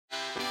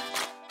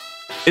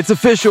It's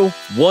official.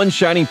 One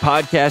Shining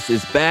Podcast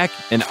is back,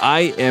 and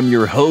I am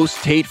your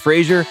host, Tate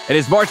Frazier. And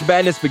as March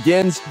Madness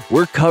begins,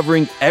 we're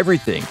covering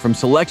everything from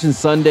Selection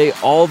Sunday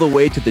all the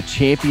way to the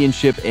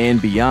championship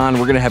and beyond.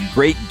 We're going to have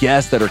great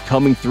guests that are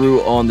coming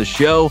through on the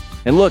show.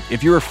 And look,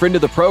 if you're a friend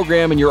of the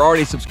program and you're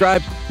already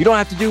subscribed, you don't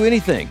have to do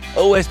anything.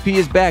 OSP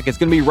is back. It's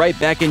going to be right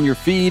back in your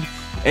feed.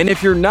 And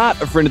if you're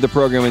not a friend of the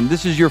program and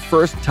this is your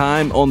first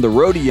time on the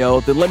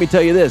rodeo, then let me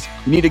tell you this.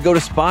 You need to go to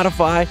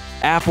Spotify,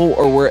 Apple,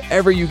 or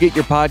wherever you get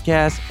your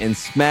podcasts and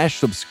smash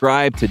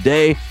subscribe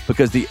today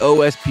because the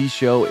OSP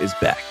show is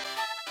back.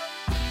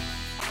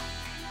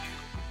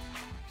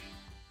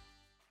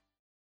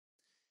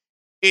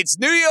 It's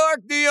New York,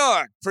 New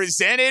York,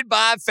 presented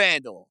by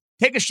FanDuel.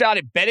 Take a shot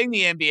at betting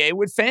the NBA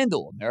with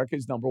FanDuel,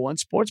 America's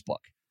 #1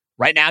 sportsbook.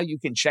 Right now, you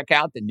can check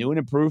out the new and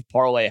improved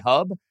Parlay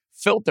Hub.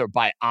 Filter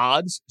by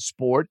odds,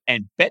 sport,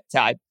 and bet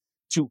type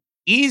to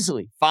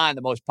easily find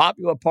the most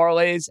popular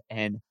parlays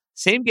and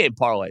same-game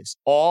parlays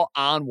all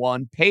on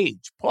one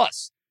page.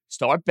 Plus,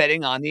 start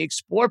betting on the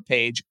Explore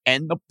page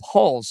and the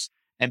Pulse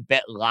and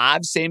bet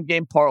live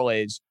same-game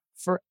parlays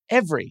for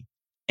every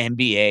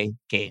NBA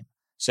game.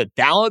 So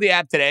download the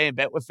app today and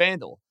bet with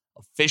FanDuel,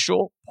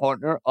 official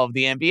partner of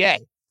the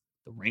NBA.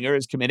 The Ringer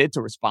is committed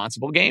to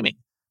responsible gaming.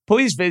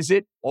 Please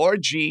visit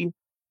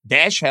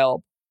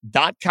rg-help.com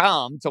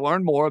to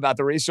learn more about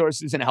the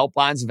resources and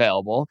helplines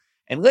available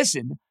and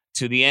listen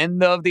to the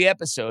end of the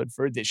episode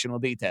for additional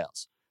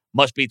details.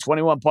 Must be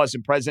 21 plus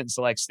and present in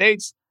select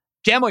states.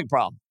 Gambling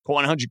problem? Call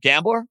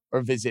 1-800-GAMBLER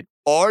or visit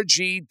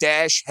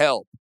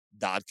rg-help.com.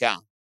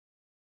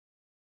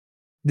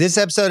 This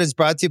episode is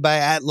brought to you by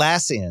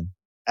Atlassian.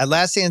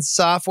 Atlassian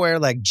software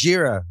like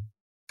Jira,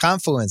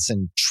 Confluence,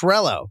 and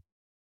Trello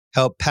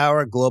help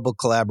power global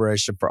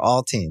collaboration for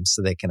all teams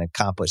so they can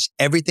accomplish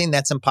everything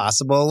that's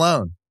impossible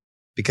alone.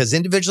 Because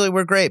individually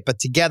we're great, but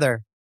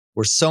together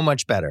we're so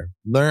much better.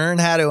 Learn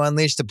how to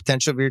unleash the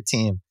potential of your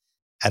team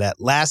at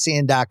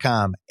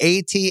Atlassian.com.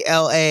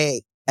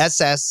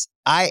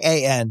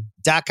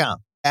 Atlassian.com.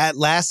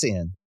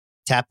 Atlassian.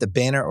 Tap the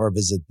banner or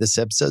visit this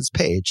episode's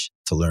page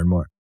to learn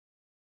more.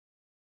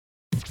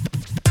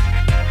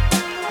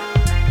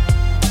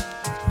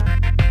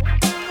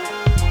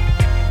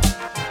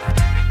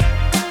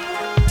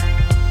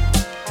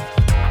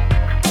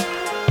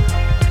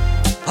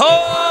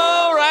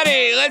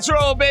 Let's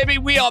roll, baby.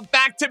 We are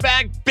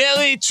back-to-back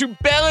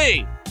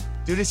belly-to-belly.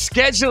 Due to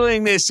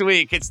scheduling this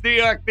week, it's New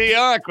York, New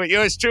York with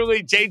yours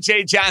truly,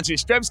 JJ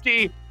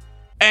Johnson-Stremski.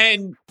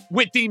 And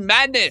with the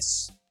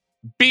madness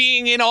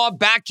being in our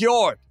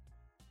backyard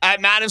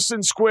at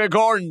Madison Square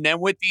Garden and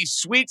with the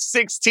Sweet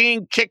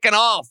 16 kicking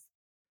off,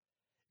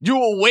 you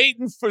were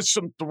waiting for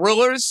some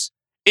thrillers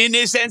in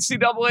this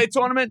NCAA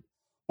tournament?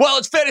 Well,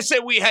 it's fair to say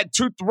we had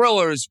two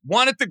thrillers,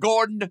 one at the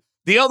Garden,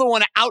 the other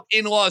one out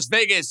in Las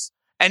Vegas.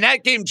 And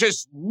that game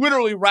just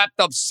literally wrapped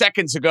up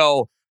seconds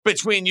ago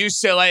between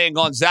UCLA and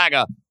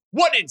Gonzaga.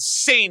 What an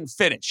insane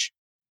finish.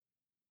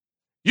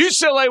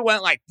 UCLA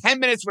went like 10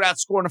 minutes without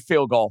scoring a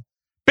field goal.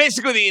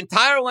 Basically, the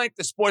entire length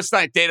of sports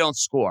night, they don't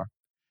score.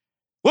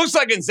 Looks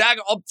like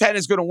Gonzaga up 10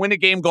 is going to win the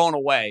game going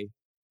away.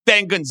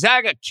 Then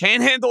Gonzaga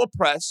can't handle a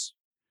press.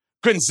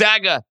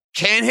 Gonzaga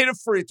can't hit a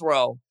free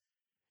throw.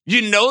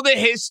 You know the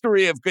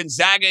history of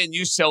Gonzaga and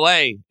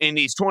UCLA in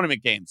these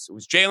tournament games. It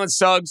was Jalen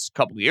Suggs a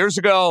couple of years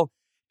ago.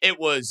 It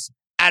was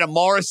Adam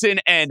Morrison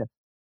and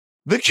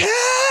the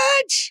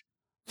catch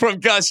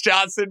from Gus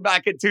Johnson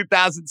back in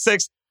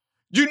 2006.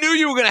 You knew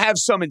you were going to have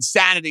some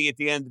insanity at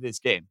the end of this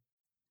game.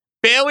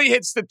 Bailey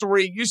hits the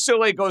three.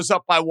 UCLA goes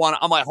up by one.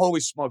 I'm like, holy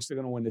smokes, they're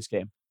going to win this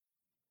game.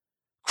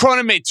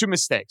 Cronin made two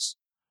mistakes.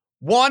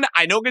 One,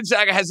 I know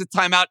Gonzaga has a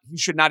timeout. He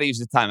should not have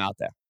used a timeout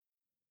there.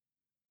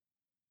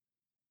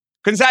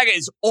 Gonzaga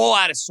is all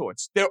out of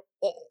sorts. They're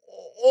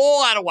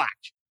all out of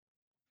whack.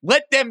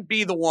 Let them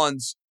be the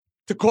ones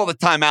to call the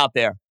timeout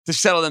there, to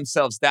settle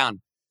themselves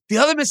down. The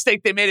other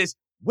mistake they made is,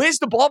 where's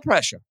the ball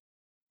pressure?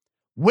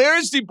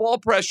 Where's the ball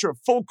pressure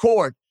full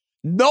court,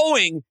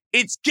 knowing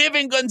it's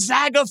giving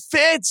Gonzaga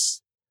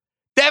fits?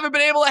 They haven't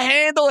been able to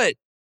handle it.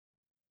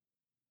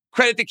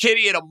 Credit the kid,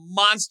 he had a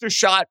monster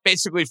shot,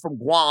 basically from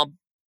Guam,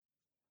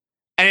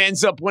 and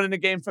ends up winning the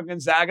game for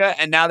Gonzaga,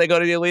 and now they go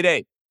to the Elite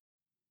Eight.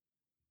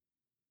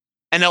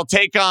 And they'll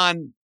take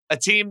on a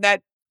team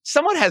that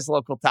somewhat has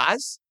local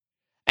ties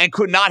and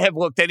could not have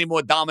looked any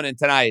more dominant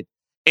tonight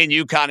in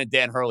UConn and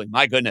Dan Hurley.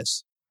 My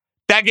goodness.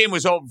 That game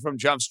was over from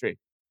Jump Street.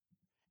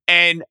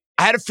 And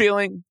I had a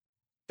feeling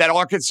that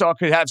Arkansas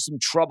could have some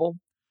trouble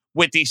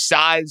with the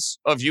size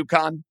of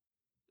UConn.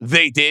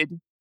 They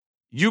did.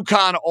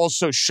 UConn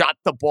also shot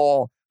the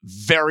ball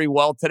very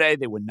well today.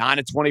 They were 9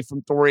 of 20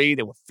 from three.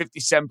 They were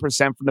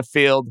 57% from the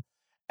field.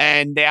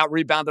 And they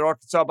out-rebounded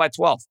Arkansas by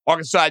 12.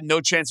 Arkansas had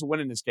no chance of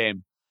winning this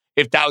game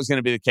if that was going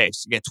to be the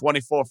case. You get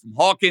 24 from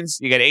Hawkins.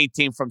 You get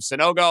 18 from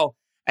Sanogo.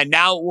 And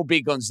now it will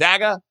be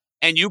Gonzaga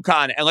and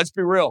UConn. And let's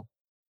be real.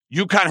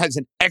 UConn has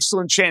an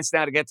excellent chance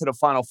now to get to the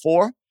Final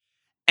Four.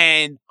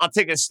 And I'll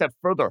take it a step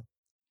further.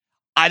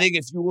 I think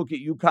if you look at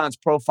UConn's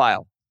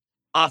profile,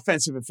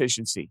 offensive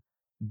efficiency,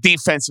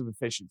 defensive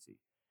efficiency,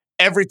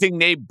 everything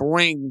they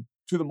bring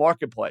to the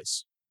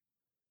marketplace,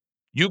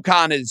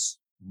 UConn is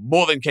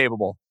more than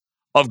capable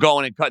of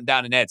going and cutting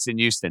down the nets in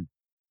Houston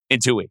in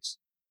 2 weeks.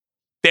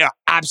 They're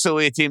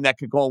absolutely a team that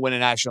could go and win a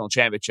national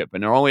championship,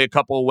 and they're only a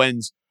couple of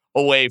wins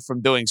away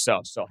from doing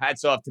so. So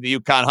hats off to the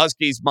UConn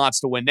Huskies.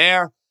 Monster win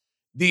there.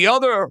 The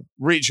other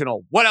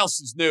regional, what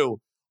else is new?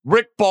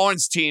 Rick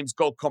Barnes' teams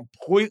go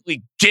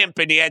completely gimp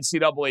in the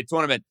NCAA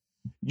tournament.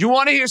 You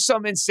want to hear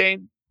something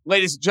insane,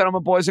 ladies and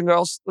gentlemen, boys and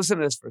girls? Listen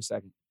to this for a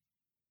second.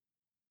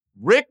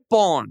 Rick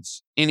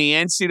Barnes in the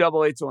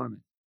NCAA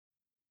tournament,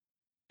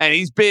 and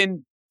he's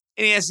been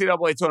in the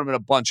NCAA tournament a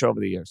bunch over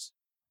the years,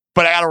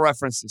 but I got to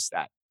reference this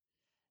stat.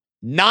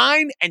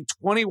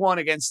 9-21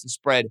 against the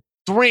spread,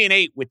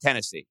 3-8 with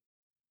Tennessee.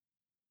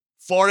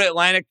 Florida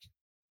Atlantic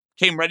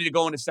came ready to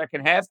go in the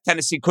second half.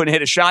 Tennessee couldn't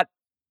hit a shot.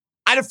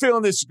 I had a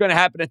feeling this was going to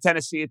happen to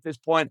Tennessee at this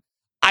point.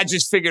 I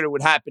just figured it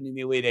would happen in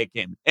the Elite Eight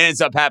game. It ends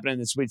up happening in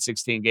the Sweet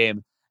 16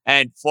 game.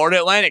 And Florida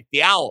Atlantic,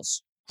 the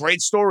Owls,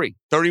 great story,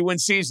 30-win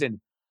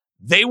season.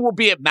 They will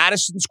be at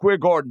Madison Square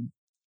Garden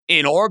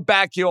in our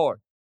backyard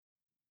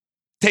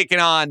taking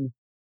on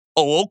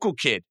a local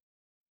kid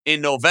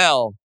in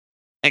Novell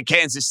and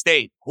Kansas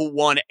State who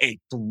won a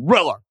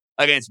thriller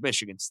against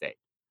Michigan State.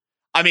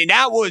 I mean,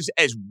 that was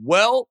as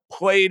well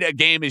played a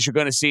game as you're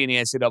going to see in the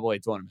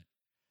NCAA tournament.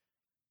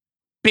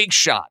 Big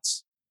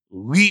shots,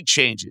 lead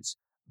changes,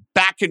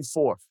 back and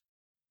forth.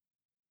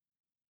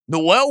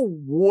 Noel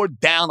wore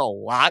down a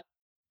lot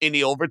in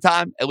the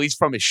overtime, at least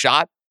from his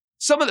shot.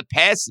 Some of the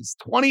passes,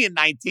 20 and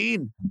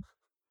 19.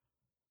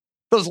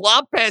 Those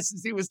lob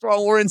passes he was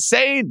throwing were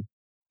insane.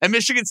 And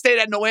Michigan State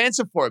had no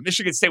answer for it.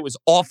 Michigan State was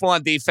awful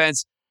on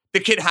defense. The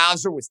kid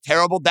Hauser was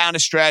terrible down the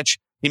stretch.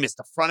 He missed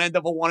the front end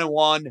of a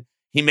 1-and-1.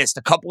 He missed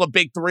a couple of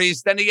big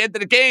threes. Then at the end of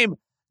the game,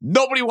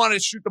 nobody wanted to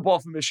shoot the ball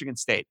for Michigan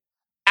State.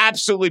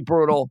 Absolutely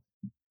brutal.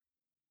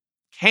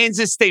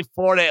 Kansas State,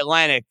 Florida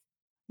Atlantic,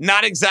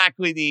 not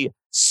exactly the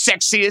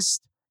sexiest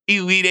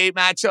Elite Eight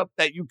matchup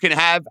that you can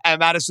have at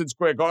Madison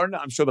Square Garden.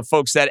 I'm sure the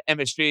folks at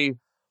MSG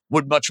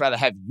would much rather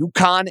have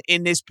UConn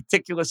in this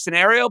particular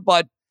scenario.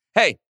 But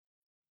hey,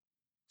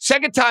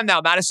 second time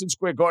now, Madison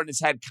Square Garden has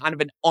had kind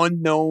of an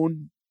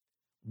unknown,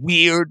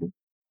 weird,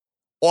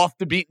 off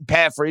the beaten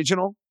path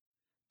regional.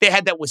 They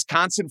had that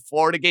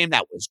Wisconsin-Florida game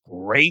that was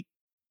great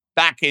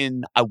back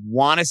in, I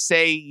want to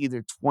say,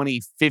 either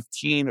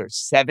 2015 or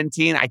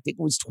 17. I think it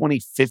was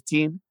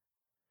 2015.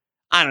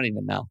 I don't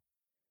even know.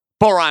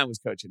 Bo Ryan was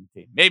coaching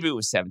the team. Maybe it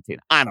was 17.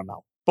 I don't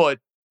know. But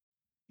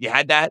you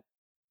had that.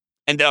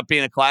 Ended up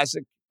being a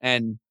classic.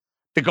 And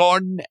the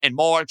Garden and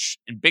March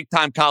and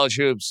big-time college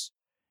hoops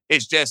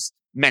is just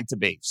meant to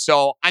be.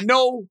 So I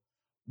know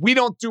we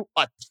don't do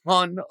a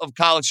ton of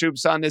college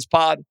hoops on this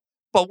pod,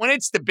 but when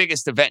it's the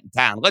biggest event in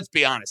town, let's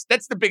be honest,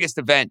 that's the biggest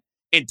event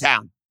in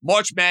town.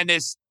 March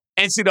Madness,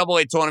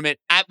 NCAA tournament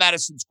at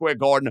Madison Square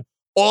Garden,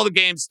 all the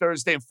games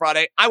Thursday and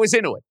Friday. I was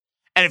into it.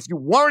 And if you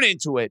weren't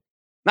into it,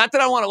 not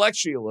that I want to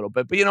lecture you a little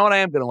bit, but you know what? I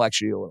am going to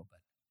lecture you a little bit.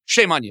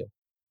 Shame on you.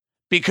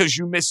 Because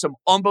you missed some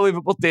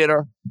unbelievable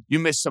theater. You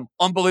missed some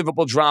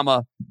unbelievable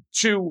drama.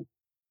 2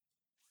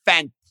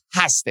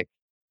 fantastic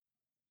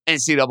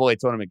NCAA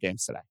tournament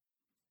games today.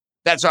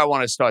 That's how I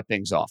want to start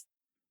things off.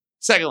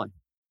 Secondly,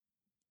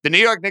 the New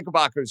York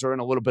Knickerbockers are in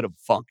a little bit of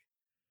a funk.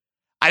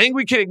 I think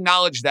we can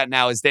acknowledge that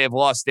now as they have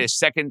lost their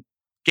second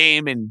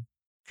game in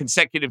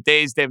consecutive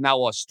days. They've now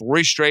lost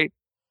 3 straight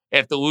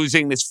after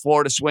losing this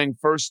Florida swing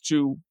first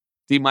to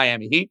the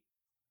Miami Heat.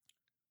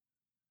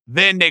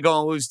 Then they're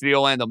going to lose to the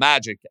Orlando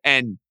Magic.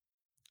 And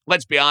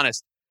let's be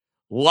honest,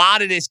 a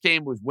lot of this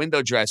game was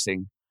window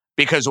dressing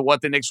because of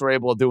what the Knicks were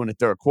able to do in the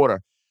third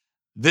quarter.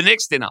 The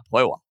Knicks did not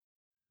play well.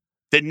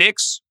 The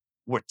Knicks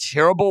were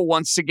terrible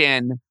once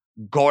again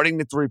guarding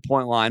the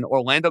three-point line.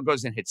 Orlando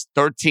goes and hits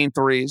 13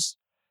 threes.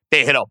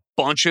 They hit a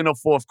bunch in the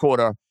fourth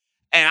quarter.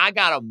 And I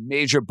got a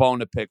major bone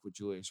to pick with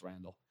Julius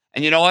Randle.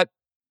 And you know what?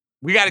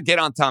 We got to get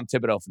on Tom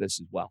Thibodeau for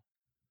this as well.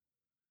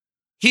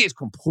 He is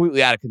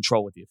completely out of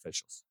control with the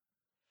officials.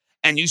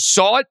 And you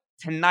saw it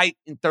tonight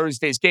in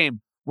Thursday's game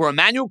where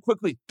Emmanuel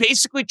Quickly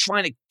basically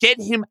trying to get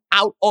him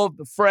out of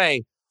the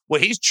fray where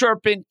he's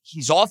chirping,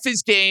 he's off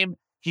his game,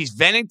 he's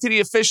venting to the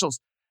officials.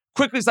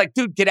 Quickly's like,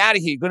 dude, get out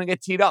of here. You're going to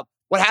get teed up.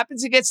 What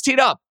happens? He gets teed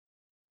up.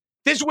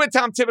 This is where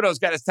Tom Thibodeau's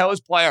got to tell his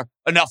player,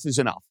 enough is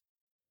enough.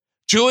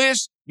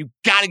 Julius, you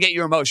got to get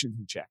your emotions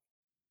in check.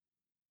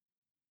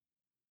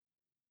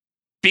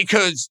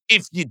 Because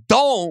if you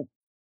don't,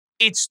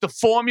 it's the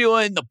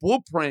formula and the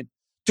blueprint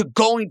to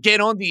go and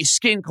get under your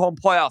skin come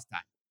playoff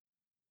time.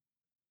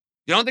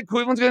 You don't think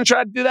Cleveland's going to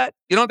try to do that?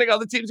 You don't think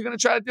other teams are going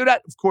to try to do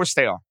that? Of course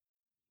they are.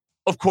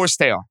 Of course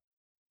they are.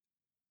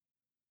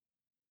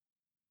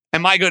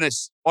 And my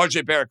goodness,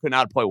 RJ Barrett could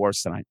not play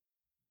worse tonight.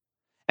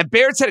 And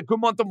Barrett's had a good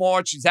month of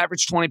March. He's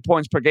averaged 20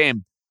 points per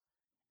game.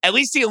 At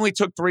least he only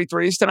took 3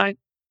 threes tonight.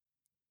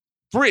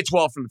 3 of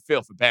 12 from the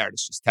field for Barrett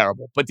is just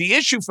terrible. But the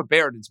issue for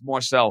Barrett is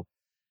more so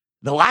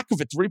the lack of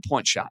a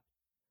three-point shot.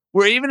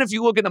 Where even if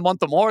you look at the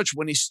month of March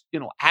when he's,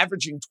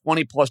 averaging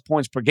 20-plus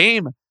points per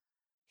game,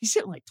 he's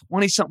hitting like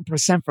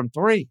 20-something% from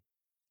 3.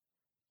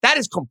 That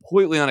is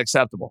completely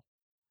unacceptable.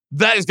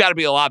 That has got to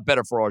be a lot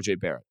better for RJ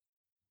Barrett.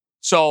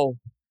 So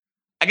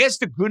I guess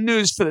the good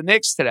news for the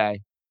Knicks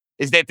today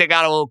is that they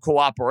got a little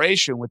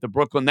cooperation with the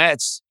Brooklyn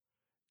Nets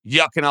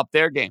yucking up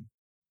their game.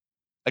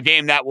 A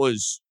game that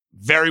was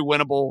very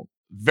winnable,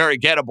 very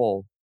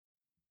gettable,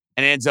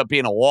 and ends up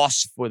being a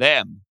loss for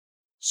them.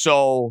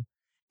 So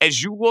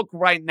as you look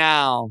right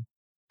now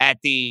at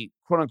the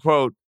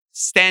quote-unquote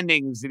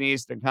standings in the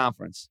Eastern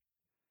Conference,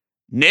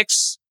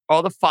 Knicks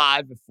are the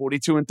 5 at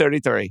 42 and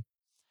 33.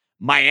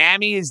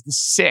 Miami is the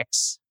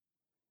 6.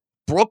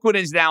 Brooklyn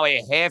is now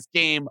a half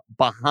game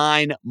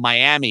behind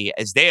Miami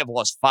as they have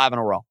lost 5 in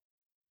a row.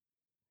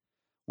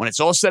 When it's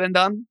all said and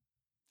done,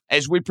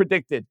 as we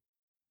predicted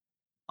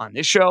on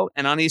this show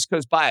and on East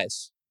Coast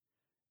Bias,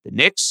 the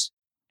Knicks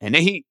and the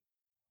Heat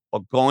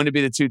are going to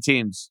be the two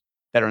teams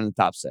that are in the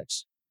top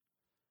 6.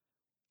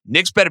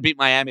 Knicks better beat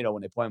Miami, though,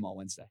 when they play them on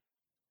Wednesday.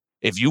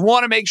 If you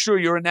want to make sure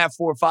you're in that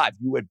 4 or 5,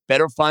 you would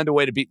better find a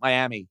way to beat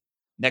Miami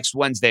next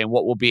Wednesday in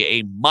what will be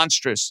a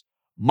monstrous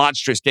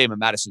game at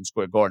Madison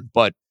Square Garden.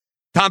 But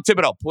Tom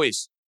Thibodeau,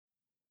 please,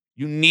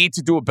 you need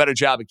to do a better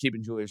job of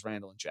keeping Julius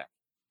Randle in check.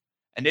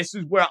 And this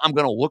is where I'm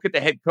going to look at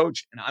the head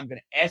coach and I'm going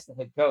to ask the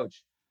head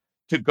coach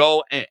to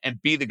go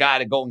and be the guy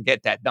to go and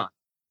get that done.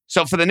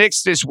 So for the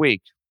Knicks this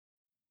week,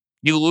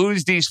 you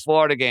lose these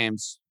Florida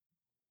games,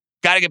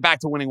 got to get back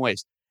to winning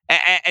ways.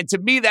 And to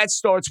me, that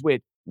starts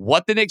with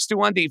what the Knicks do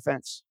on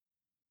defense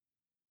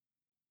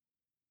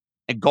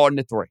and guarding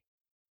the 3.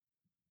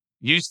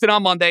 Houston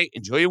on Monday,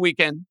 enjoy your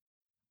weekend.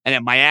 And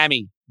then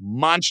Miami,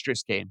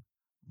 monstrous game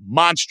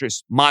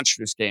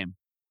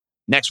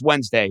next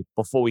Wednesday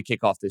before we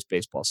kick off this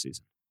baseball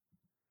season.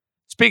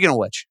 Speaking of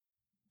which,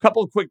 a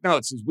couple of quick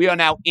notes as we are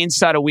now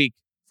inside a week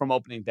from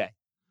opening day.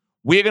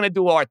 We're going to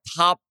do our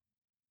top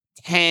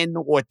 10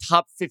 or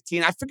top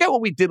 15. I forget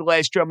what we did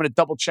last year. I'm going to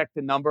double check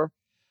the number.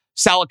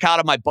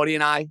 Salicata, my buddy,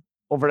 and I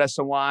over at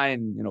SNY,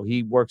 and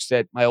he works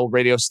at my old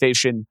radio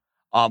station.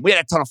 We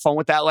had a ton of fun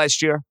with that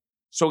last year.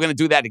 So we're going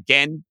to do that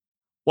again.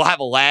 We'll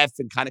have a laugh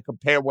and kind of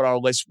compare what our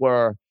lists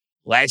were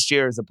last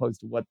year as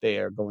opposed to what they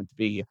are going to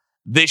be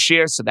this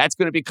year. So that's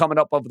going to be coming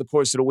up over the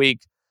course of the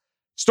week.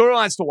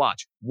 Storylines to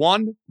watch.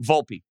 1,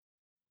 Volpe.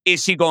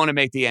 Is he going to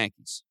make the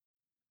Yankees?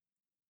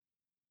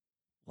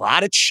 A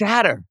lot of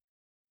chatter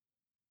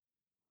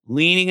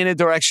leaning in the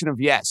direction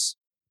of yes.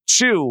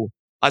 2,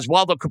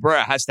 Oswaldo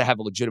Cabrera has to have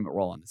a legitimate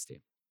role on this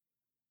team.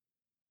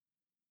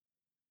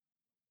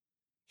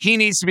 He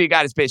needs to be a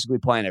guy that's basically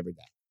playing every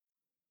day.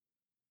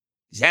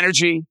 His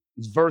energy,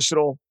 he's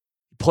versatile.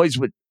 He plays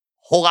with a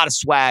whole lot of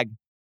swag.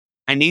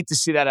 I need to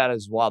see that out of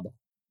Oswaldo.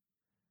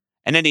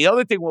 And then the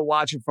other thing we're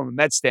watching from a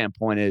Mets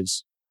standpoint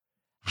is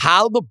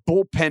how the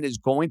bullpen is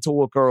going to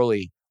look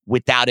early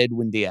without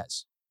Edwin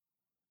Diaz.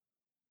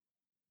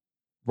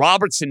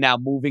 Robertson now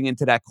moving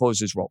into that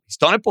closer's role. He's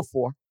done it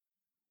before.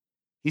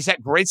 He's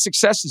had great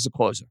success as a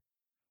closer,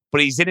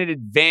 but he's in an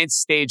advanced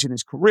stage in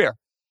his career.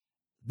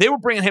 They were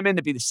bringing him in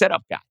to be the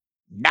setup guy.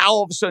 Now,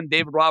 all of a sudden,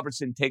 David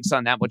Robertson takes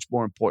on that much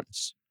more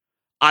importance.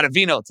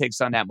 Ottavino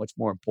takes on that much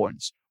more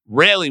importance.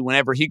 Rarely,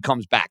 whenever he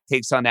comes back,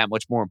 takes on that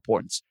much more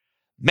importance.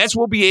 Mets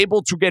will be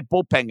able to get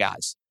bullpen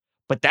guys,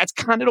 but that's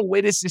kind of the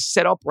way this is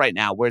set up right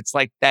now, where it's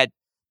like that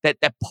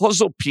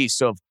puzzle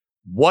piece of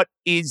what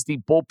is the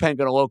bullpen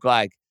going to look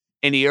like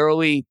in the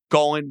early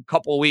going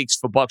couple of weeks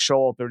for Buck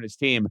Showalter and his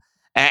team.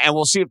 And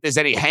we'll see if there's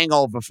any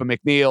hangover for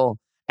McNeil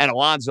and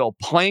Alonso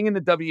playing in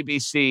the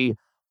WBC,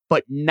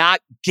 but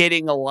not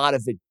getting a lot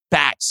of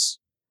at-bats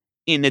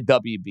in the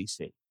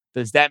WBC.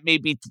 Does that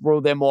maybe throw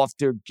them off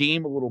their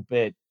game a little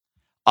bit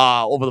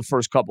over the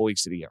first couple of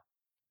weeks of the year?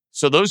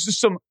 So those are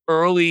some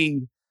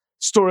early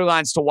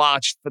storylines to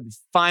watch for the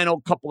final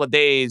couple of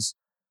days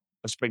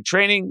of spring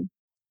training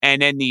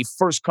and then the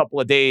first couple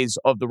of days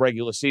of the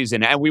regular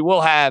season. And we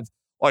will have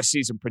our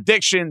season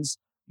predictions,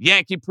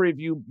 Yankee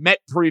preview, Met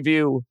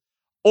preview,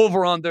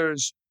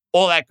 over-unders,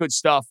 all that good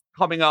stuff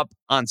coming up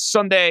on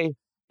Sunday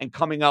and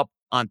coming up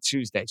on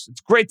Tuesday. So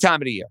it's a great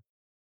time of the year.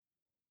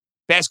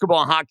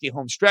 Basketball and hockey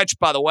home stretch,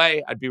 by the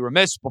way. I'd be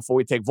remiss before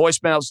we take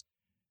voicemails.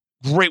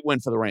 Great win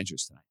for the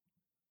Rangers tonight.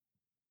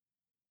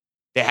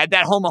 They had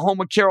that home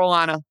with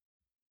Carolina.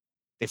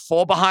 They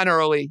fall behind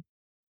early.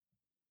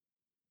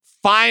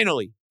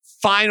 Finally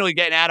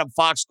getting Adam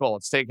Fox call.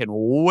 It's taken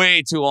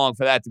way too long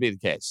for that to be the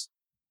case.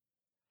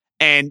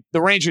 And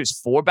the Rangers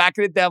 4 back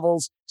at the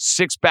Devils,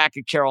 6 back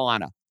at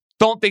Carolina.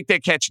 Don't think they're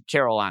catching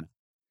Carolina.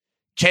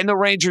 Can the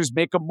Rangers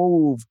make a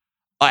move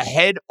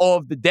ahead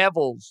of the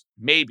Devils,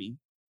 maybe,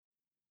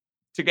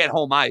 to get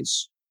home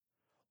ice?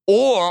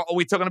 Or are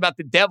we talking about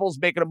the Devils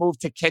making a move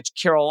to catch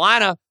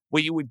Carolina,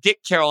 where you would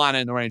get Carolina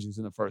and the Rangers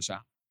in the first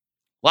round?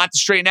 A lot to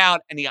straighten out,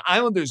 and the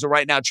Islanders are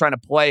right now trying to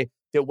play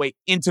their way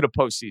into the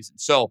postseason.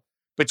 So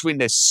between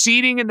the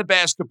seeding in the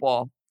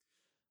basketball,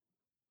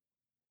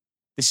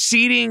 the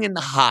seeding in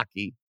the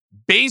hockey,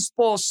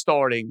 baseball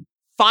starting,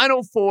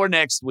 Final Four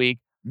next week,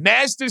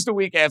 Masters the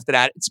week after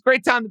that, it's a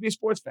great time to be a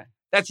sports fan.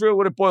 That's really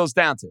what it boils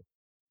down to.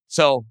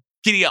 So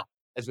giddy up,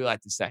 as we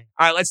like to say.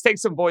 All right, let's take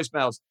some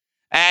voicemails.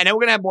 And then we're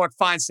going to have Mark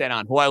Feinsand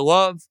on, who I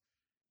love.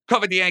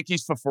 Covered the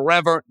Yankees for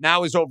forever.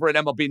 Now he's over at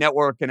MLB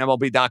Network and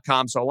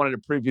MLB.com. So I wanted to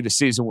preview the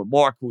season with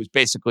Mark, who was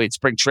basically at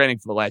spring training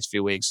for the last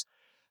few weeks.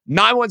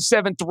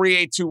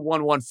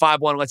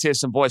 917-382-1151. Let's hear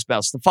some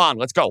voicemails. Stefan,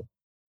 let's go.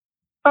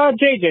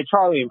 JJ,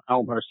 Charlie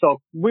Elmer. So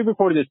we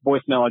recorded this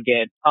voicemail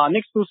again.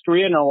 Knicks lose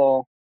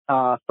 3-0.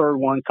 Third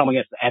one coming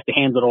at the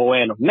hands of the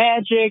Orlando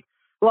Magic.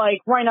 Like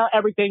right now,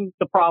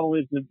 the problem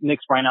is the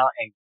Knicks right now,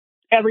 and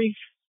every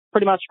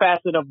pretty much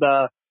facet of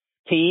the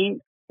team,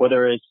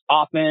 whether it's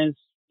offense,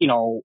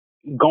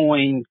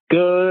 going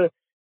good.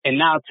 And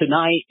now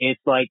tonight, it's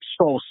like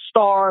slow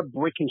start,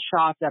 breaking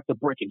shots after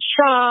breaking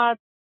shots,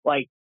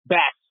 like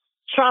bad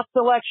shot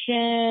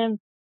selection,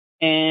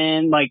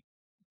 and like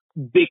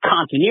big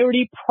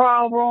continuity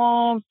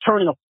problems,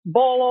 turning the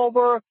ball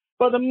over.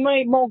 But the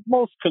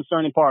most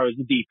concerning part is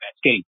the defense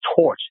getting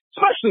torched,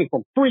 especially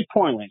from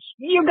 3-point range.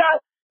 You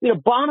got the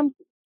bottom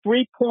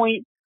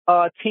 3-point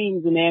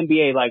teams in the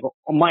NBA, like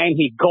Miami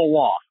Heat, go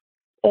off.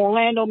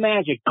 Orlando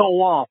Magic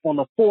go off on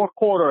the fourth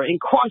quarter in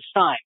crunch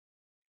time.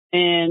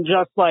 And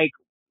just like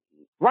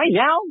right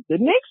now, the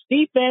Knicks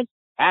defense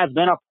has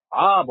been a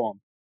problem,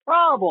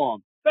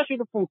 especially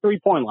from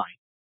 3-point line.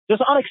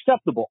 Just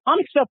unacceptable.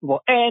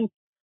 And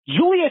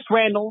Julius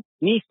Randle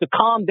needs to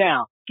calm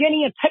down.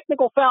 Getting a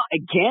technical foul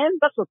again?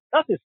 That's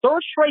his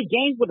third straight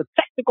game with a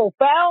technical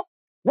foul.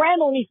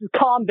 Randle needs to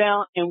calm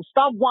down and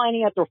stop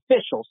whining at the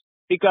officials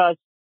because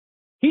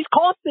he's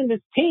costing his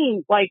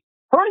team, like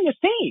hurting his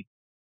team.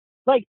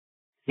 Like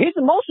his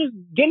emotions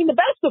getting the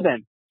best of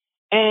him.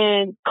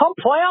 And come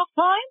playoff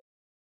time,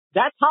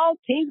 that's how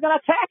teams gonna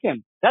attack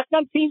him. That's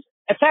when teams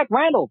attack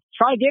Randle,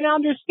 trying to get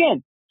under his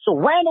skin. So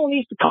Randle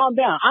needs to calm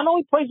down. I know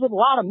he plays with a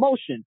lot of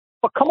emotion,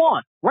 but come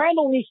on,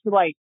 Randle needs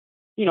to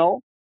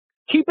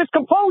keep his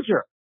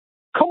composure.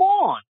 Come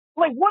on,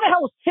 like what the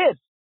hell is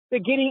tips to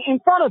getting in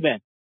front of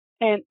him,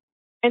 and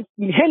him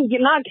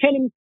not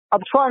hitting,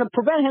 trying to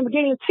prevent him from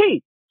getting a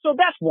tee. So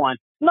that's one.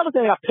 Another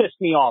thing that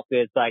pissed me off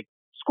is like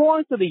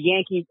scoring to the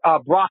Yankees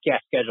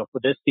broadcast schedule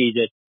for this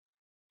season.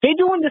 They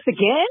doing this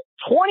again?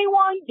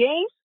 21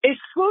 games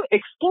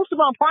exclusive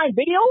on Prime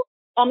Video?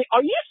 I mean,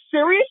 are you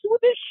serious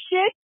with this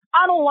shit?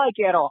 I don't like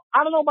it at all.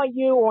 I don't know about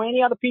you or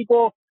any other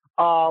people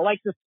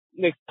like this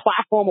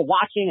platform of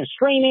watching and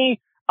streaming.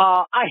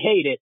 I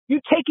hate it.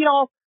 You taking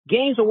all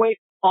games away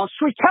on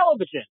street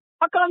television.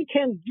 How come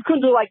you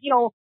couldn't do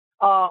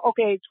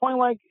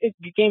 21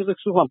 games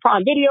exclusive on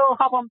Prime Video?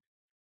 How come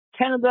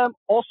 10 of them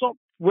also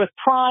with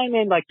Prime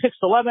and like Pix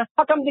 11?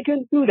 How come they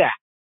couldn't do that?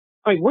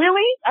 I mean,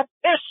 really?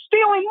 They're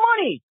stealing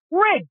money.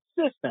 Rigged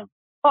system.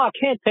 Oh, I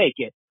can't take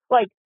it.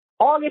 Like,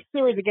 August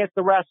series against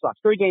the Red Sox,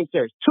 3-game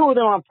series. 2 of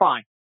them on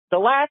Prime. The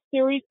last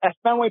series at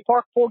Fenway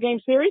Park,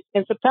 4-game series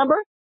in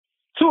September,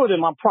 2 of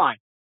them on Prime.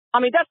 I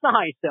mean, that's not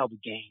how you sell the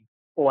game.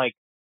 Or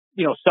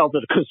sell to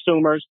the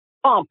consumers.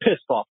 Oh, I'm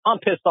pissed off. I'm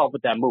pissed off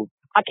with that move.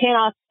 I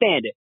cannot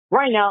stand it.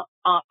 Right now,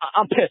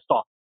 I'm pissed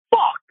off.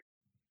 Fuck!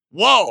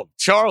 Whoa,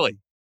 Charlie,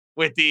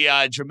 with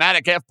the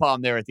dramatic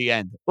F-bomb there at the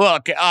end.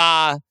 Look,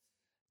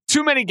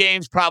 too many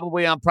games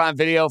probably on Prime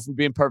Video, if we're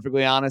being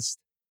perfectly honest.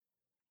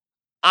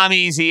 I'm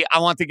easy. I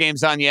want the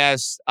games on,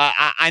 yes.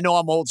 I know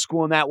I'm old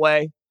school in that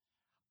way.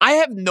 I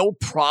have no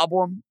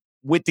problem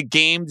with the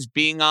games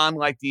being on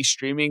like these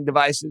streaming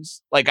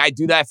devices. Like I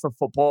do that for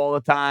football all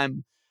the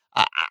time.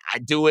 I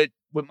do it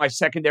with my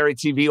secondary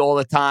TV all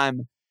the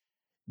time.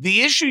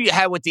 The issue you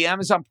had with the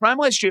Amazon Prime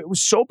last year, it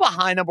was so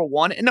behind, number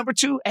one. And number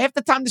two, half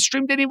the time the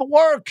stream didn't even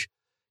work.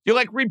 You're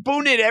like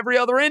rebooting it every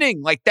other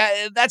inning. Like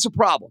that's a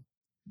problem.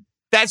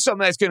 That's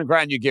something that's going to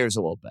grind your gears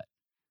a little bit.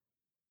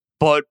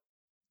 But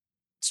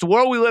it's the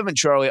world we live in,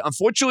 Charlie.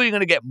 Unfortunately, you're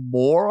going to get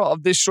more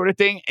of this sort of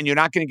thing, and you're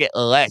not going to get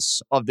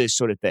less of this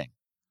sort of thing.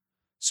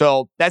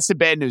 So that's the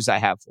bad news I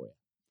have for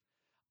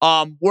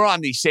you. We're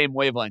on the same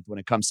wavelength when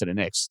it comes to the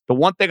Knicks. The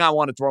one thing I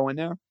want to throw in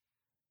there,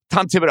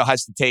 Tom Thibodeau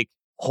has to take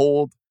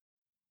hold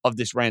of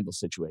this Randle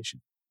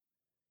situation.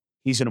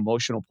 He's an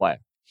emotional player.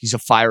 He's a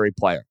fiery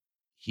player.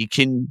 He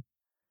can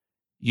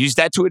use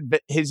that to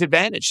his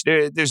advantage.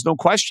 There's no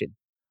question.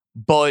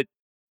 But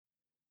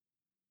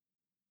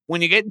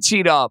when you're getting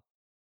teed up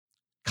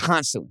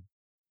constantly,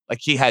 like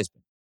he has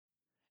been,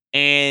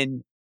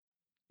 and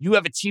you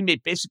have a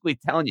teammate basically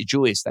telling you,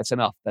 Julius, that's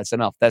enough,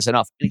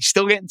 and he's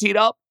still getting teed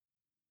up,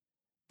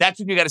 that's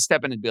when you got to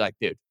step in and be like,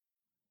 dude,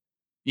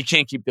 you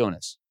can't keep doing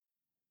this.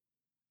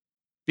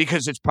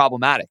 Because it's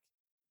problematic.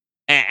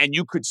 And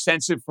you could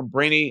sense it from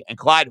Brainy and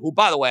Clyde, who,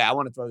 by the way, I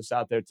want to throw this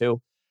out there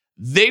too.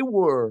 They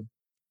were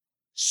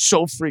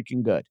so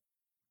freaking good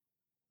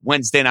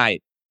Wednesday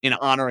night in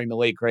honoring the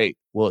late, great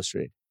Willis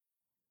Reed.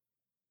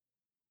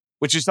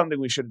 Which is something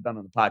we should have done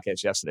on the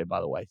podcast yesterday, by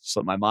the way.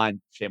 Slipped my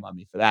mind. Shame on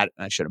me for that.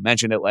 And I should have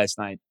mentioned it last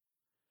night.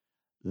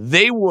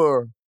 They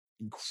were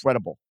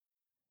incredible.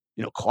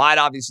 Clyde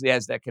obviously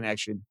has that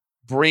connection.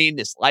 Breen,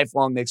 this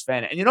lifelong Knicks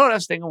fan. And you know what I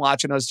was thinking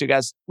watching those two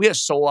guys? We are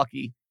so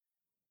lucky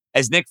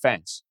as Knicks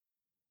fans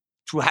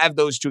to have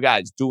those two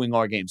guys doing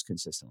our games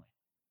consistently.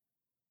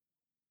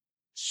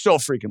 So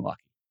freaking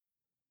lucky.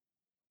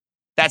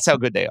 That's how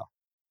good they are.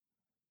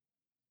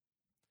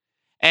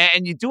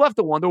 And you do have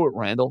to wonder with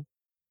Randle,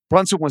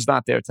 Brunson was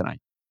not there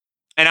tonight.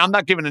 And I'm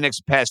not giving the Knicks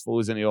a pass for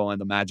losing the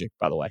Orlando Magic,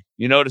 by the way.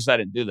 You notice I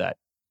didn't do that.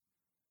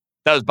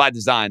 That was by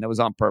design. That was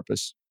on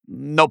purpose.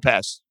 No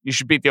pass. You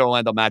should beat the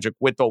Orlando Magic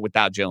with or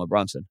without Jalen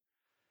Brunson.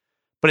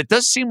 But it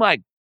does seem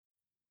like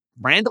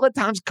Randall at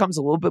times comes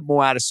a little bit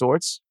more out of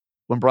sorts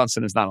when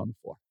Brunson is not on the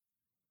floor.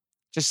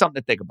 Just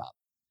something to think about.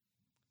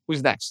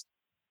 Who's next?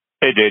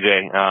 Hey,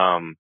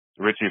 JJ.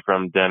 Richie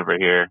from Denver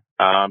here.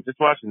 Just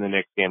watching the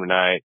Knicks game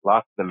tonight.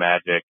 Lost to the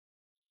Magic.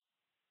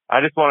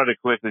 I just wanted to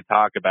quickly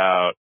talk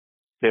about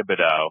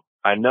Thibodeau.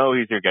 I know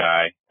he's your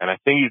guy, and I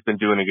think he's been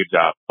doing a good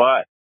job.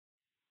 But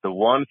the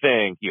one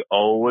thing he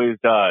always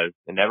does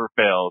and never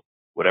fails,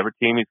 whatever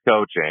team he's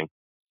coaching,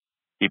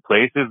 he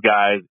places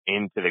guys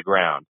into the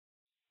ground.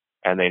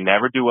 And they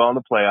never do well in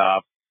the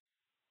playoffs.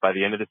 By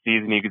the end of the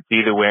season, you can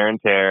see the wear and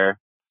tear.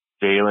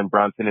 Jalen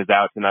Brunson is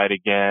out tonight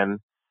again.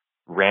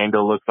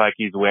 Randall looks like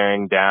he's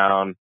wearing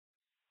down.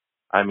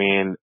 I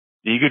mean,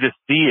 you could just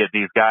see it.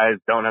 These guys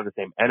don't have the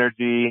same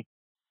energy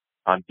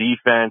on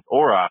defense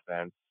or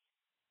offense.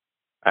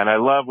 And I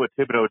love what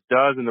Thibodeau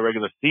does in the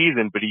regular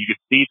season, but you can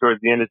see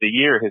towards the end of the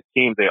year, his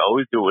teams, they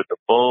always do it with the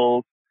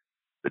Bulls,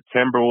 the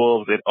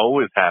Timberwolves. It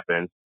always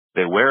happens.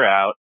 They wear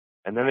out,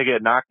 and then they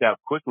get knocked out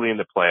quickly in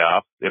the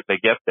playoffs if they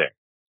get there.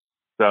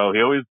 So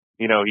he always,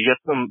 he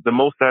gets the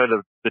most out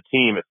of the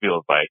team, it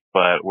feels like.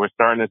 But we're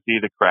starting to see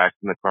the cracks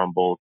and the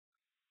crumbles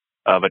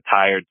of a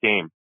tired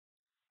team.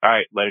 All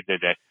right, later,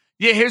 JJ.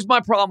 Yeah, here's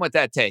my problem with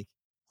that take.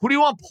 Who do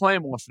you want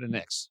playing more for the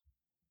Knicks?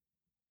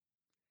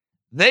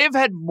 They've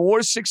had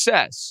more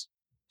success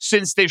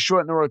since they've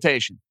shortened the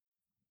rotation.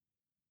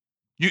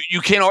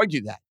 You can't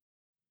argue that.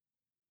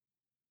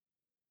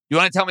 You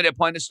want to tell me they're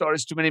playing the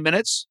starters too many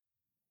minutes?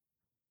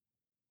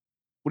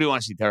 What do you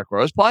want to see, Derrick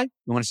Rose play?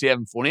 You want to see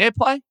Evan Fournier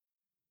play?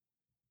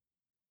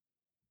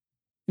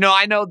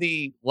 I know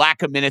the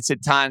lack of minutes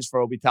at times for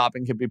Obi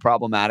Toppin can be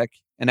problematic,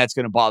 and that's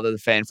going to bother the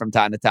fan from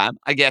time to time.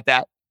 I get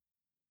that.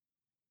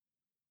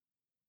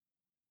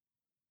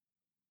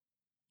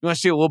 You want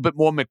to see a little bit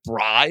more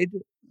McBride?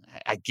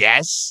 I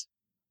guess.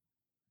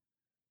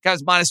 Guy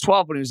was minus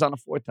 12 when he was on the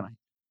floor tonight.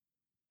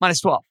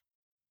 Minus 12.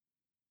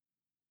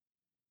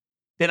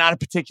 They're not a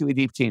particularly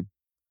deep team.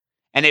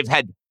 And they've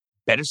had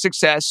better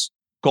success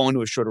going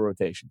to a shorter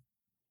rotation.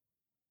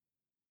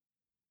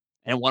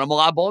 And won them a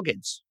lot of ball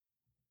games.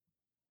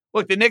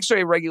 Look, the Knicks are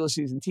a regular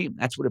season team.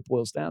 That's what it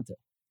boils down to.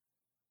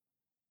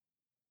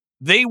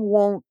 They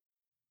won't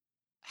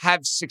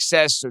have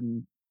success or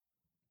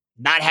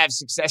not have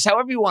success,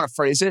 however you want to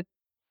phrase it,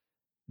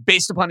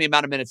 based upon the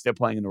amount of minutes they're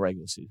playing in the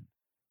regular season.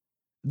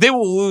 They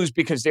will lose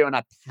because they are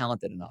not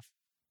talented enough.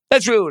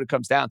 That's really what it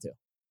comes down to.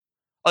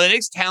 Are the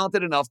Knicks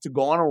talented enough to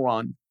go on a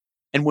run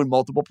and win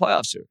multiple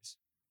playoff series?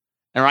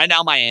 And right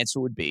now, my answer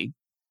would be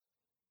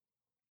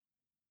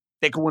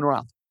they could win a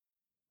round.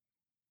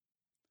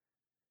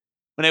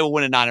 When they were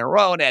winning 9 in a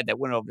row and they had that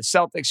win over the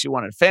Celtics, you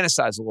wanted to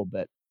fantasize a little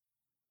bit.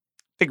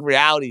 I think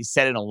reality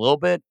set in a little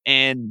bit,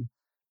 and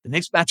the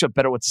Knicks match up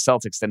better with the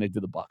Celtics than they do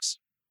the Bucks.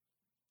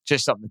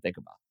 Just something to think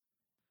about.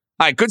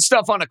 All right, good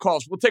stuff on the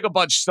calls. We'll take a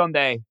bunch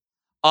Sunday.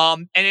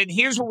 And then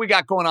here's what we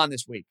got going on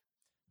this week.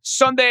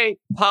 Sunday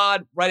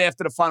pod right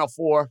after the Final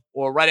Four,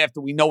 or right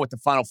after we know what the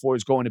Final Four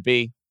is going to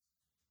be.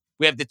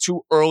 We have the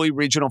 2 early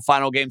regional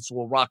final games, so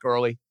we'll rock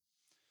early.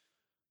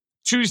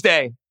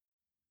 Tuesday,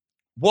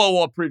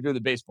 we'll preview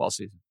the baseball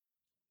season.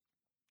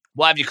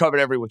 We'll have you covered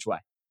every which way.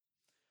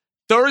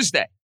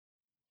 Thursday,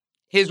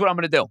 here's what I'm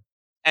going to do.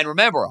 And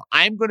remember,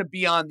 I'm going to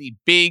be on the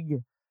big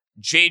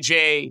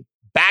JJ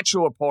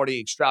bachelor party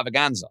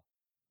extravaganza.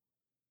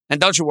 And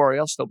don't you worry,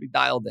 I'll still be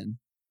dialed in.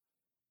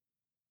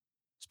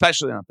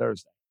 Especially on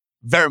Thursday.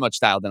 Very much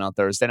dialed in on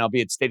Thursday. And I'll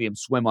be at Stadium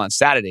Swim on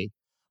Saturday.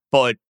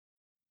 But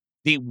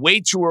the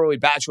way too early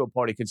bachelor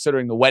party,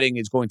 considering the wedding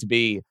is going to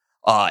be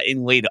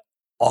in late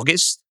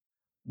August,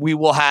 we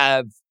will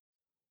have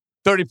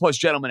 30-plus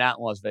gentlemen out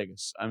in Las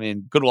Vegas. I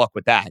mean, good luck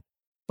with that.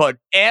 But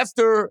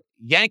after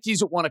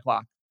Yankees at 1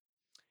 o'clock,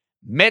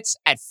 Mets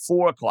at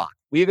 4 o'clock,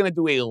 we are going to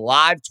do a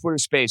live Twitter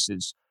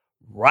Spaces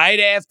right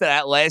after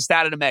that last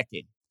out of the Met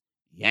game.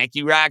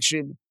 Yankee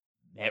reaction,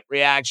 Met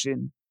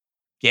reaction,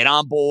 get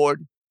on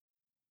board.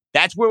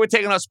 That's where we're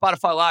taking our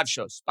Spotify Live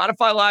shows.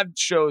 Spotify Live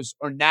shows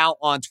are now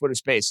on Twitter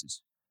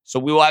Spaces. So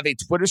we will have a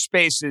Twitter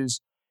Spaces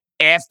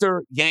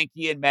after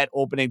Yankee and Met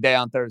opening day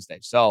on Thursday.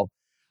 So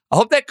I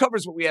hope that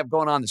covers what we have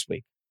going on this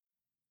week,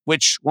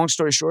 which, long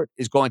story short,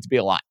 is going to be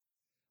a lot.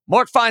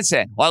 Mark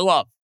Feinsand, who I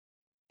love.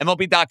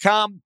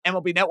 MLB.com,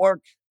 MLB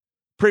Network,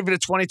 preview the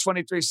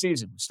 2023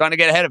 season. We're starting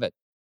to get ahead of it.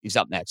 He's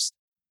up next.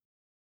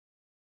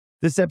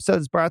 This episode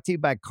is brought to you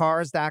by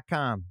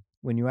Cars.com.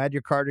 When you add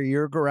your car to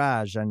your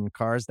garage on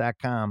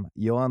Cars.com,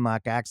 you'll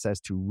unlock access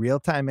to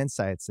real-time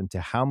insights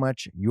into how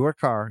much your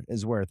car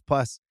is worth.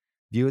 Plus,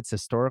 view its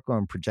historical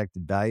and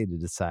projected value to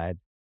decide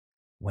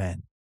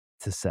when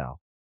to sell.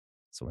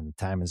 So when the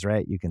time is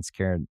right, you can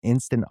secure an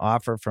instant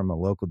offer from a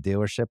local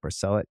dealership or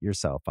sell it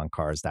yourself on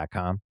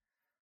Cars.com.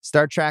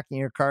 Start tracking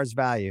your car's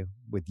value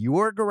with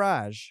your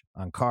garage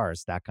on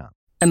Cars.com.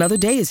 Another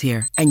day is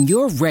here, and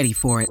you're ready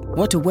for it.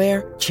 What to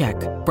wear? Check.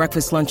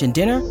 Breakfast, lunch, and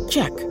dinner?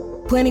 Check.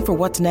 Planning for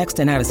what's next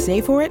and how to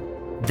save for it?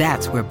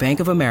 That's where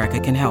Bank of America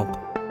can help.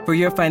 For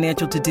your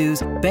financial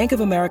to-dos, Bank of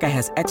America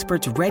has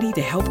experts ready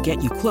to help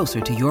get you closer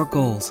to your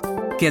goals.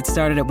 Get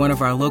started at one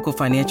of our local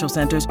financial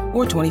centers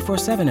or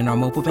 24/7 in our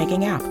mobile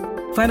banking app.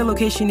 Find a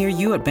location near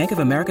you at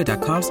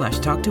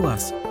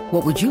bankofamerica.com/talktous.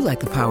 What would you like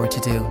the power to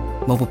do?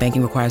 Mobile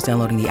banking requires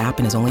downloading the app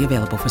and is only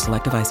available for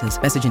select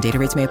devices. Message and data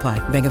rates may apply.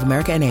 Bank of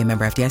America N.A.,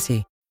 member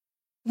FDIC.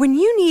 When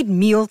you need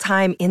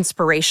mealtime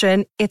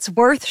inspiration, it's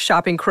worth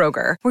shopping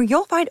Kroger, where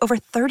you'll find over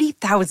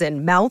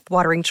 30,000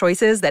 mouth-watering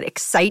choices that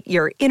excite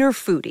your inner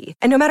foodie.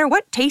 And no matter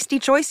what tasty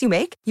choice you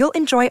make, you'll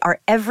enjoy our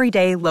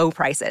everyday low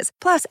prices,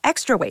 plus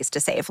extra ways to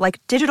save,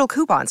 like digital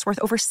coupons worth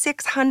over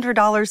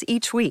 $600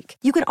 each week.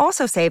 You can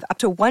also save up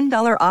to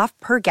 $1 off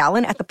per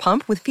gallon at the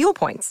pump with fuel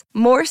points.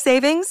 More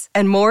savings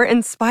and more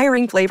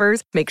inspiring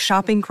flavors make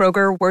shopping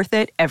Kroger worth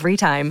it every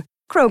time.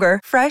 Kroger,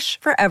 fresh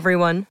for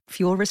everyone.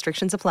 Fuel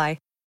restrictions apply.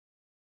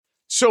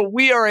 So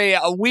we are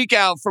a week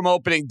out from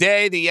opening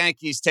day. The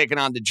Yankees taking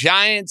on the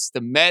Giants,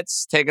 the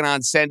Mets taking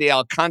on Sandy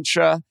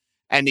Alcantara,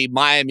 and the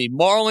Miami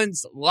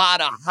Marlins. A lot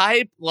of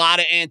hype, a lot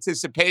of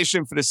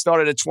anticipation for the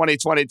start of the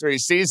 2023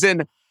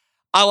 season.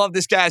 I love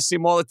this guy. I see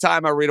him all the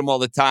time. I read him all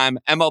the time.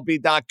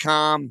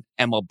 MLB.com,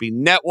 MLB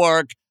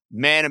Network,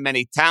 man of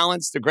many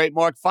talents, the great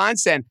Mark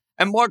Feinsand.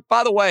 And Mark,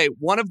 by the way,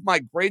 one of my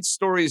great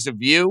stories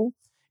of you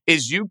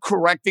is you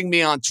correcting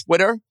me on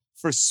Twitter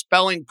for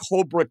spelling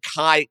Cobra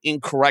Kai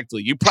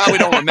incorrectly. You probably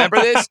don't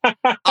remember this.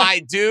 I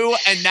do,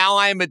 and now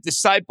I am a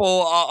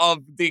disciple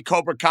of the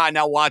Cobra Kai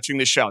now watching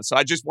the show. So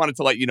I just wanted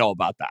to let you know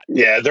about that.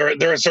 Yeah,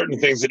 there are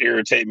certain things that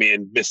irritate me,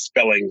 and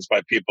misspellings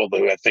by people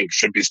who I think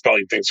should be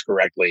spelling things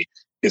correctly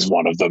is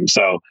one of them.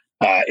 So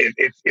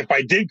if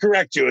I did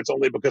correct you, it's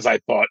only because I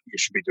thought you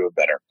should be doing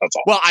better. That's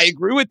all. Well, I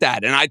agree with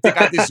that, and I think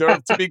I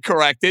deserve to be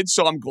corrected,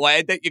 so I'm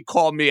glad that you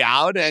called me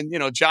out. And, you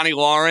know, Johnny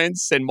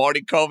Lawrence and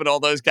Marty Cove, all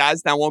those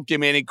guys now won't give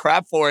me any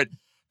crap for it.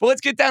 But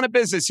let's get down to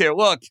business here.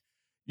 Look,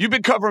 you've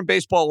been covering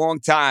baseball a long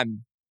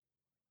time.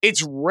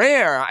 It's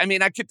rare. I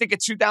mean, I could think of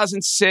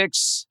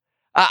 2006.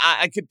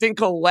 I could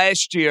think of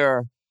last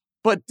year.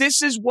 But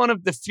this is one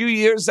of the few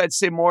years, I'd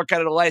say, Mark,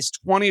 out of the last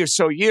 20 or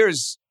so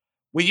years,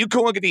 where you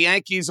can look at the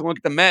Yankees and look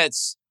at the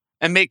Mets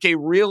and make a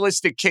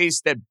realistic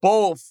case that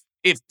both,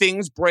 if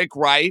things break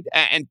right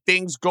and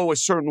things go a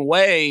certain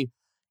way,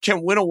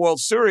 can win a World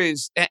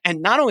Series.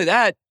 And not only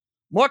that,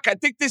 Mark, I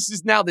think this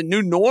is now the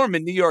new norm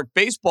in New York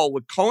baseball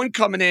with Cohen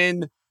coming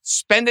in,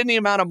 spending the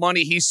amount of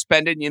money he's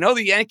spending. You know,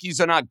 the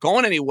Yankees are not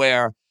going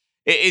anywhere.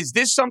 Is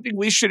this something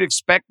we should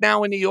expect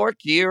now in New York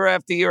year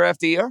after year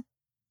after year?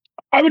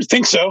 I would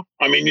think so.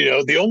 I mean, you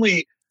know, the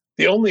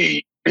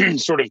only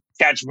sort of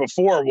catch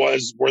before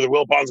was were the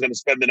Wilpons going to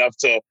spend enough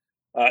to,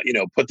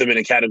 put them in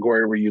a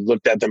category where you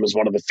looked at them as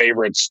one of the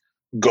favorites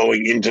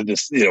going into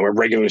this, a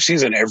regular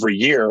season every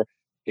year.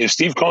 If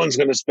Steve Cohen's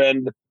going to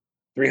spend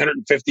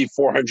 350,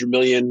 400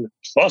 million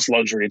plus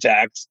luxury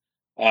tax,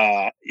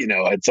 at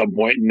some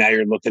point, and now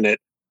you're looking at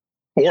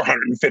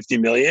 450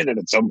 million, and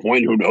at some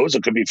point, who knows,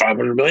 it could be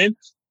 500 million,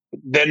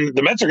 then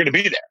the Mets are going to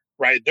be there,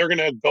 right? They're going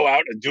to go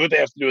out and do what they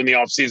have to do in the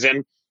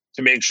offseason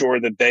to make sure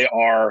that they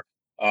are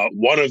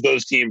one of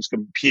those teams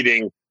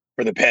competing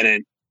for the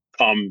pennant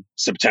come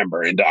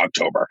September into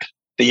October.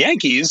 The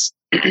Yankees,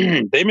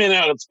 they may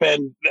not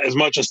spend as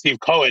much as Steve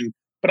Cohen,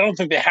 but I don't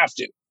think they have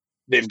to.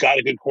 They've got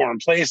a good core in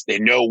place. They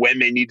know when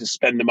they need to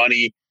spend the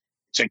money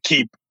to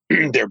keep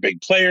their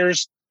big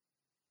players.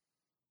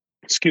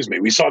 Excuse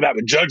me. We saw that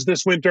with Judge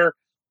this winter.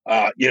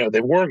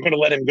 They weren't going to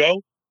let him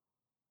go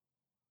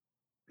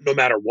no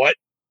matter what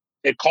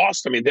it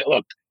cost. I mean,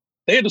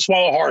 they had to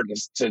swallow hard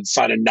to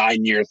sign a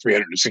 9-year,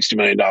 $360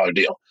 million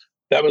deal.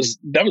 That was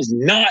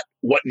not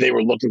what they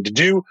were looking to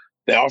do.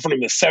 They offered him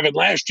the 7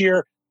 last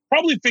year,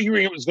 probably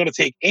figuring it was going to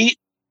take 8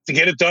 to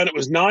get it done. It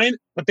was 9,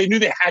 but they knew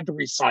they had to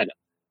re-sign him.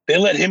 They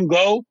let him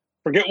go.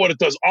 Forget what it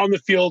does on the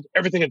field,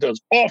 everything it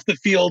does off the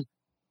field.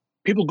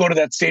 People go to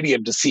that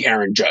stadium to see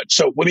Aaron Judge.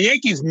 So when the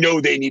Yankees know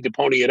they need to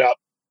pony it up,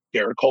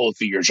 Garrett Cole a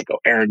few years ago,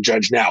 Aaron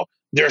Judge now,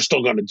 they're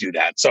still going to do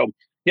that. So,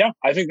 yeah,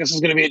 I think this is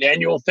going to be an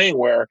annual thing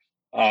where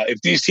if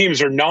these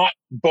teams are not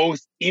both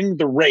in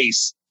the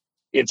race,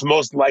 it's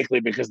most likely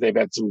because they've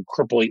had some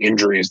crippling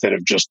injuries that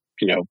have just,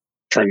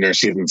 turned their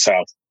season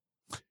south.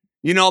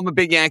 You know, I'm a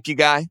big Yankee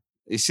guy.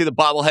 You see the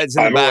bobbleheads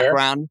in the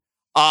background.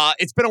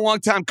 It's been a long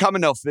time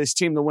coming, though, for this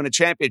team to win a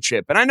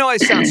championship. And I know I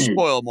sound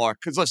spoiled, Mark,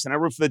 because, listen, I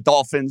root for the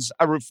Dolphins.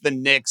 I root for the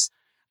Knicks.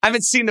 I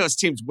haven't seen those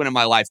teams win in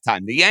my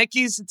lifetime. The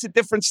Yankees, it's a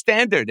different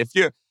standard. If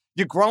you're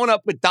growing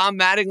up with Don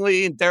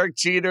Mattingly and Derek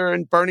Jeter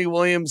and Bernie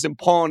Williams and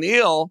Paul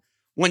O'Neill,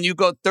 when you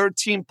go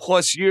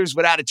 13-plus years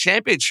without a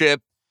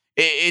championship,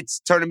 it's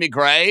turning me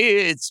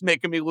gray. It's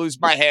making me lose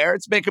my hair.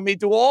 It's making me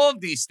do all of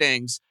these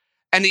things.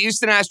 And the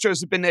Houston Astros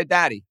have been their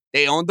daddy.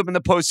 They owned them in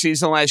the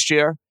postseason last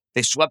year.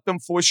 They swept them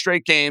 4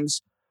 straight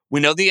games.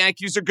 We know the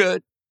Yankees are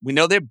good. We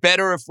know they're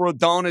better if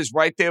Rodon is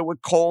right there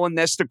with Cole and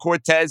Nestor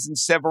Cortez and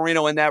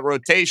Severino in that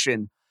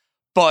rotation.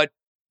 But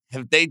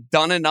have they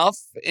done enough,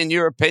 in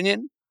your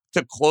opinion,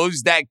 to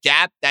close that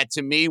gap that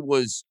to me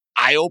was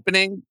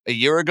eye-opening a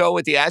year ago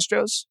with the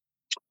Astros?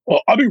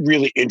 Well, I'll be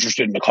really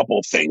interested in a couple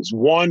of things.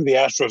 One, the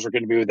Astros are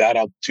going to be without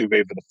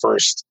Altuve for the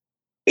first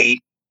 8+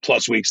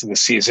 weeks of the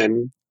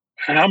season.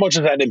 How much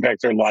does that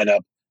impact their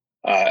lineup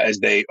as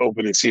they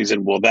open the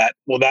season? Will that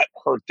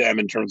hurt them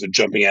in terms of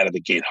jumping out of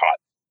the gate hot?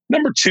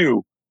 Number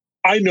two,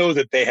 I know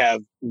that they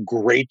have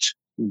great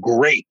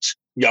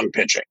young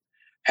pitching,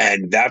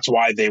 and that's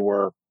why they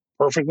were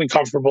perfectly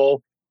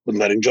comfortable with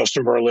letting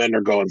Justin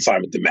Verlander go and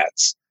sign with the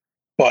Mets.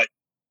 But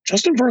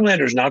Justin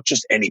Verlander is not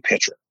just any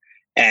pitcher,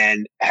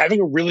 and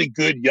having a really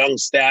good young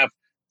staff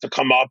to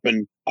come up,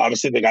 and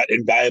obviously they got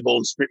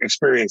invaluable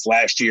experience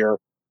last year,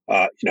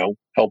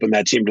 helping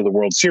that team to the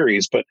World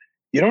Series. But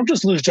you don't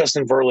just lose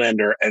Justin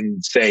Verlander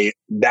and say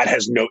that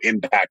has no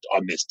impact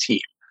on this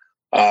team.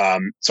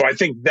 So I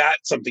think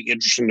that's something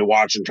interesting to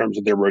watch in terms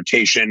of their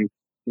rotation.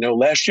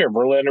 Last year,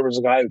 Verlander was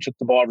a guy who took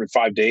the ball every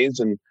 5 days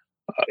and,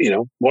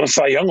 won a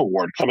Cy Young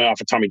Award coming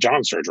off of Tommy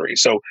John surgery.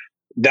 So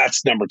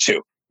that's number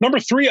two. Number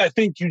three, I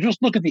think you just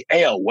look at the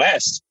AL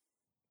West,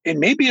 it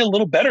may be a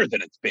little better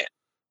than it's been,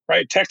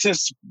 right?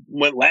 Texas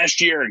went last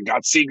year and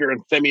got Seager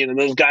and Simeon and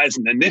those guys.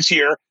 And then this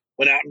year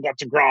went out and got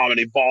DeGrom and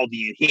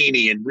Evaldi and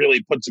Heaney and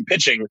really put some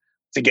pitching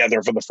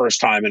together for the first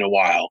time in a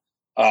while.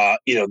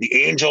 The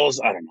Angels,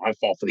 I don't know. I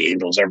fall for the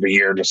Angels every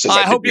year.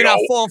 I hope you're not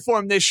falling for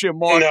them this year,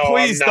 Mark.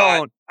 Please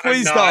don't.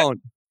 Please don't.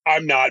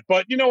 I'm not.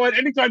 But you know what?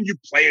 Anytime you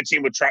play a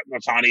team with Trout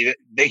and Ohtani,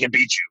 they can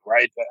beat you,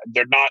 right?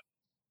 They're not,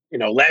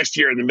 last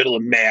year in the middle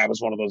of May, I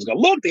was one of those guys.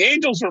 Look, the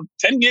Angels are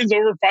 10 games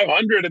over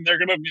 500, and they're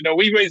going to,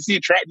 we may see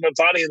Trout and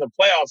Ohtani in the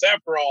playoffs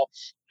after all.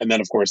 And then,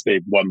 of course,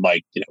 they won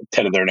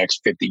 10 of their next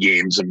 50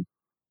 games, and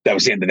that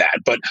was the end of that.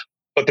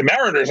 But the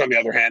Mariners, on the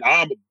other hand,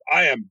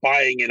 I am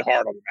buying in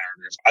hard on the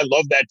Mariners. I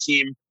love that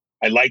team.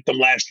 I liked them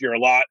last year a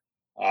lot.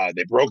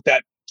 They broke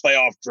that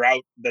playoff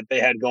drought that they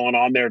had going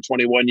on there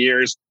 21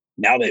 years.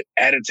 Now they've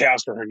added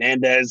Teoscar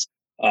Hernandez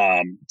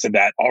to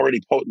that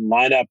already potent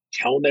lineup.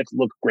 Kelenic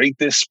looked great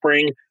this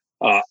spring.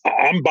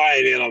 I'm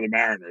buying in on the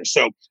Mariners.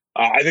 So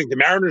I think the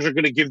Mariners are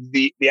going to give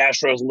the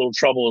Astros a little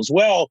trouble as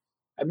well.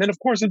 And then, of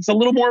course, it's a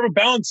little more of a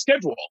balanced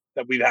schedule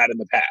that we've had in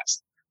the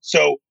past.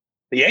 So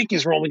the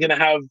Yankees are only going to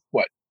have,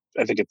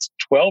 I think it's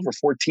 12 or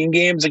 14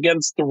 games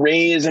against the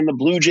Rays and the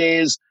Blue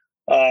Jays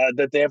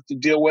that they have to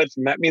deal with.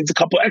 And that means a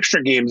couple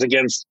extra games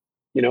against,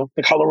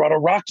 the Colorado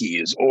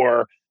Rockies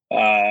or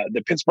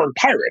the Pittsburgh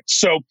Pirates.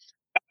 So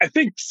I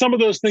think some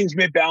of those things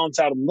may balance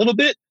out a little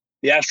bit.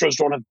 The Astros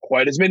don't have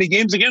quite as many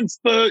games against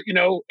the,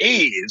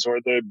 A's or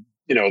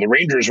the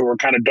Rangers who were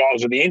kind of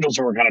dogs or the Angels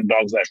who were kind of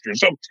dogs last year.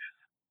 So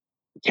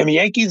can the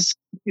Yankees,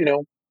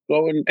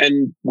 go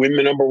and win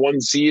the number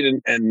one seed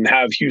and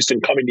have Houston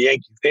coming to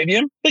Yankee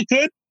Stadium? They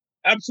could.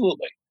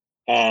 Absolutely.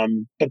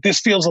 But this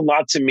feels a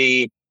lot to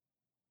me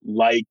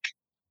like,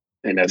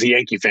 and as a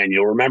Yankee fan,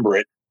 you'll remember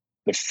it,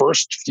 the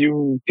first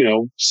few,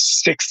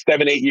 6,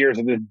 7, 8 years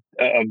of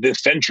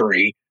this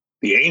century,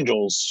 the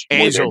Angels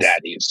were their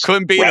daddies.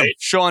 Couldn't beat them.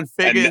 Sean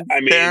Figgins,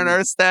 Darren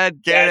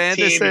Erstad, Garrett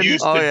Anderson. Team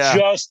used to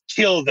just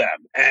kill them.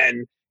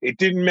 And it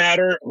didn't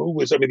matter who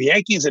was. The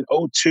Yankees in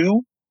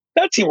 2002,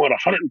 that team won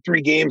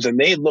 103 games, and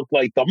they looked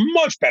like the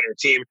much better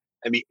team.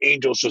 And the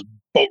Angels just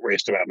boat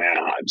raced around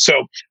Anaheim.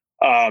 So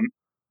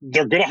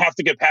they're going to have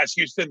to get past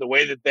Houston the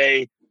way that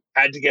they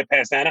had to get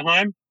past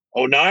Anaheim.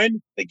 2009,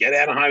 they get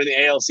Anaheim in the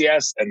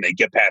ALCS, and they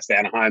get past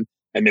Anaheim,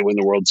 and they win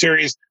the World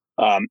Series.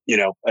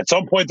 At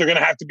some point, they're going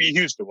to have to beat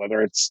Houston,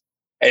 whether it's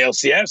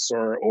ALCS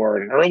or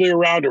an earlier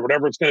round or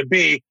whatever it's going to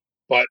be.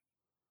 But,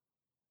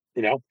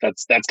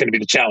 that's going to be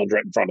the challenge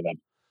right in front of them.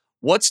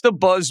 What's the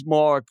buzz,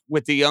 Mark,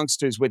 with the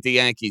youngsters with the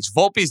Yankees?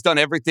 Volpe's done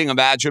everything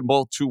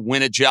imaginable to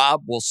win a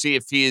job. We'll see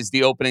if he is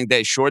the opening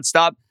day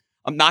shortstop.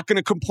 I'm not going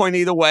to complain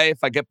either way. If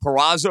I get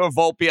Peraza or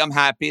Volpe, I'm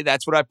happy.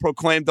 That's what I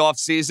proclaimed off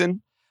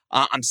season.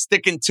 I'm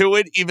sticking to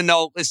it, even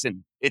though,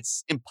 listen,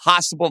 it's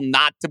impossible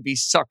not to be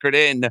suckered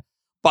in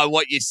by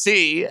what you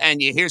see, and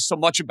you hear so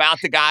much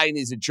about the guy, and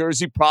he's a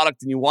Jersey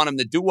product, and you want him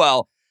to do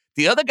well.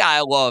 The other guy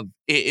I love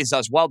is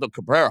Oswaldo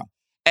Cabrera.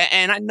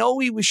 And I know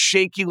he was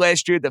shaky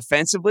last year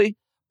defensively,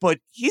 but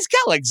he's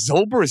got like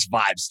Zobrist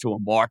vibes to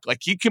him, Mark. Like,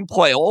 he can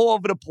play all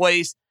over the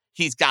place.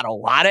 He's got a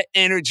lot of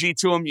energy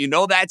to him.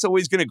 That's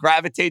always going to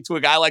gravitate to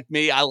a guy like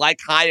me. I like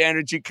high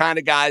energy kind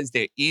of guys.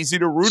 They're easy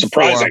to root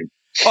for.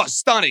 Oh,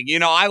 stunning.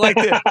 I like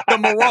the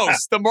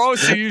morose. The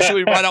morose are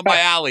usually right up my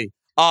alley.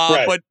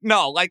 Right. But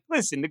no,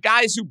 listen, the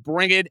guys who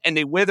bring it and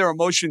they wear their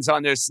emotions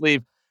on their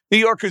sleeve, New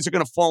Yorkers are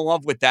going to fall in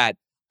love with that.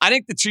 I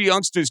think the two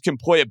youngsters can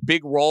play a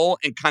big role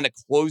in kind of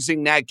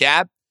closing that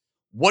gap.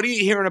 What are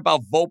you hearing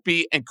about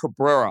Volpe and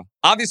Cabrera?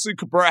 Obviously,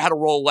 Cabrera had a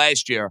role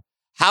last year.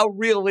 How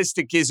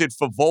realistic is it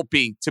for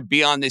Volpe to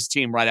be on this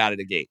team right out of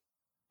the gate?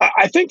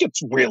 I think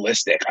it's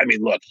realistic.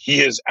 Look, he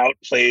has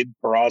outplayed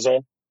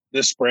Peraza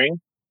this spring.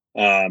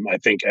 I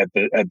think at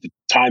the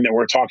time that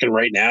we're talking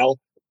right now,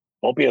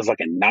 Volpe has like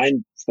a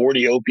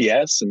 940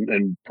 OPS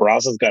and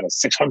Peraza's got a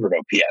 600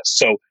 OPS.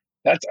 So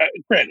that's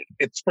granted,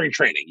 it's spring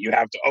training. You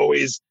have to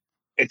always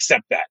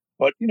accept that.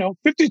 But,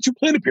 52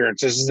 plate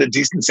appearances is a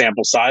decent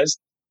sample size.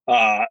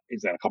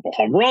 He's got a couple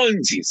home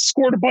runs. He's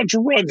scored a bunch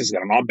of runs. He's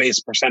got an on-base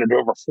percentage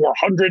over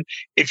 400.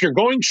 If you're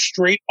going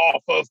straight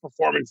off of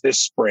performance this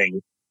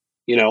spring,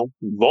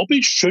 Volpe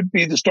should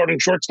be the starting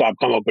shortstop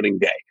come opening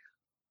day.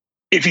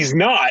 If he's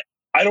not,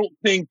 I don't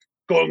think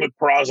going with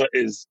Peraza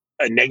is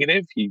a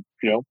negative. He,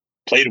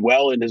 played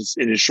well in his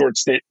short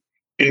stint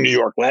in New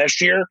York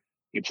last year.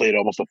 He played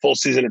almost a full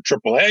season at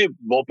AAA.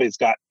 Volpe's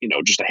got,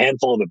 just a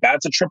handful of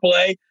at-bats at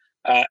AAA.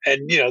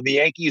 And the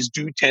Yankees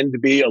do tend to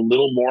be a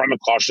little more on the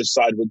cautious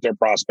side with their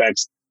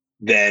prospects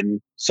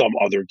than some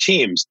other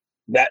teams.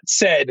 That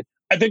said,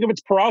 I think if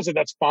it's Peraza,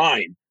 that's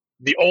fine.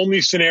 The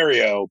only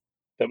scenario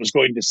that was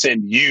going to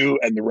send you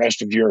and the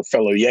rest of your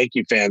fellow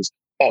Yankee fans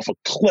off a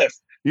cliff.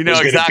 You know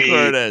exactly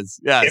where it is.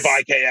 Yes. If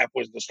IKF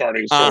was the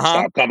starting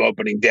shortstop come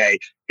opening day,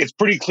 it's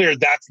pretty clear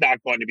that's not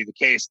going to be the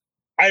case.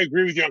 I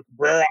agree with you on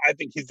Cabrera. I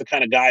think he's the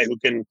kind of guy who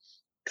can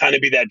kind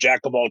of be that jack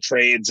of all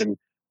trades and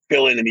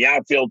fill in the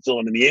outfield, fill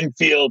in the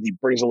infield. He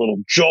brings a little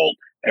jolt.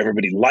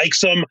 Everybody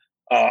likes him.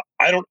 I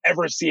don't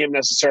ever see him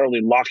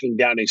necessarily locking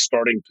down a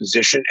starting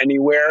position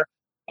anywhere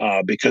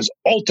because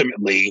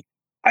ultimately,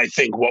 I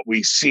think what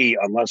we see,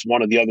 unless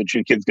one of the other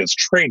two kids gets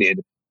traded,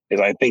 is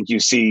I think you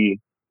see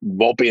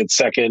Volpe at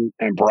second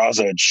and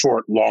Peraza at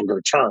short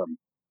longer term.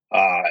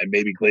 And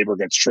maybe Gleyber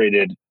gets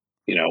traded,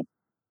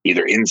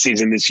 either in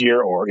season this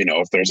year or,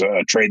 if there's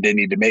a trade they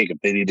need to make, if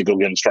they need to go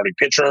get a starting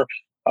pitcher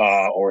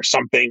or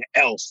something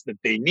else that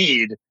they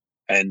need.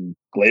 And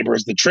Gleyber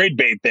is the trade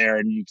bait there,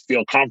 and you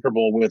feel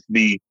comfortable with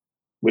the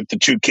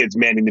two kids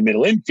manning the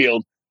middle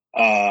infield.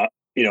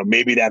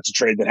 Maybe that's a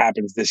trade that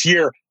happens this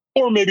year,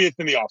 or maybe it's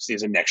in the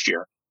offseason next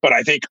year. But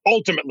I think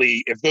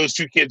ultimately, if those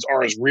two kids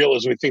are as real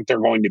as we think they're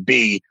going to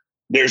be,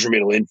 there's your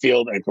middle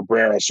infield, and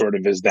Cabrera sort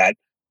of is that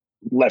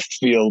left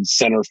field,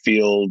 center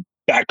field,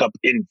 backup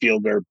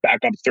infielder,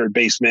 backup third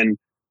baseman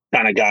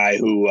kind of guy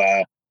who,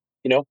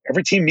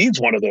 every team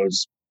needs one of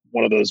those,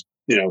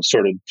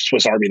 sort of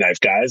Swiss Army knife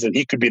guys, and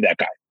he could be that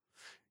guy.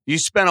 You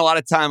spent a lot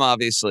of time,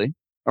 obviously,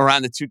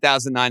 around the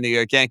 2009 New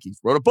York Yankees.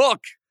 Wrote a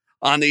book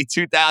on the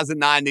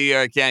 2009 New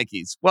York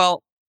Yankees.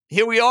 Well,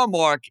 here we are,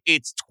 Mark.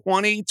 It's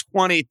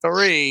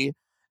 2023,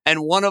 and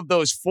one of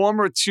those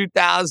former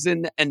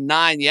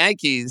 2009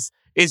 Yankees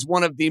is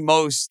one of the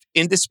most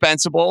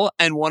indispensable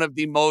and one of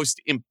the most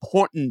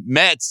important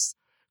Mets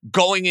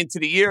going into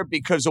the year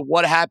because of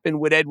what happened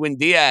with Edwin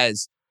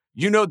Diaz.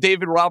 You know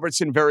David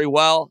Robertson very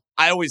well.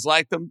 I always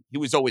liked him. He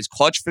was always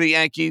clutch for the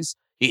Yankees.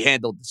 He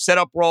handled the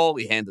setup role.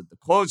 He handled the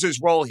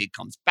closer's role. He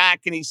comes back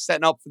and he's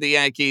setting up for the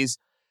Yankees.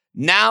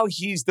 Now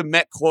he's the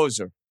Met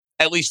closer,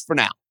 at least for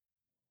now.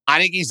 I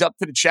think he's up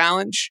to the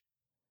challenge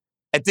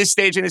at this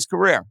stage in his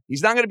career.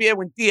 He's not going to be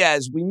Edwin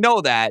Diaz. We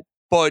know that.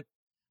 But,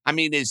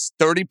 his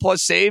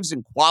 30-plus saves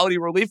and quality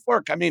relief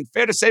work,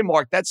 fair to say,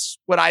 Mark, that's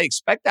what I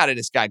expect out of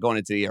this guy going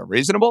into the year.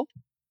 Reasonable?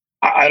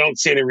 I don't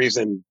see any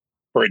reason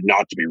for it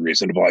not to be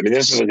reasonable.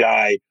 This is a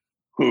guy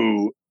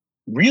who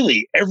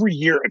really every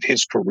year of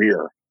his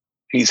career,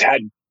 he's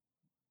had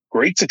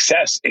great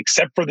success,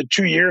 except for the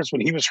 2 years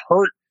when he was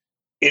hurt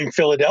in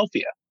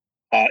Philadelphia.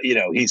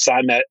 He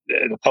signed that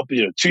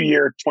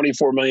 2-year,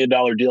 $24 million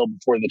deal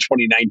before the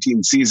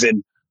 2019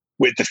 season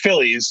with the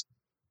Phillies,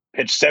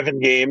 pitched 7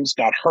 games,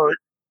 got hurt,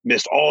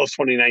 missed all of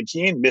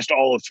 2019, missed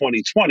all of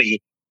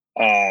 2020,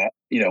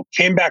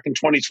 came back in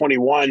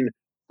 2021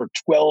 for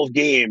 12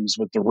 games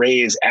with the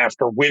Rays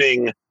after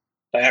being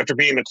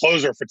the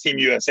closer for Team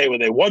USA when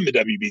they won the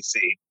WBC.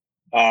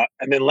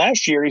 And then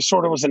last year, he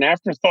sort of was an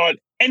afterthought.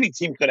 Any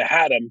team could have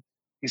had him.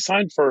 He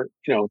signed for,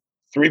 $3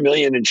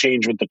 million and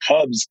change with the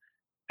Cubs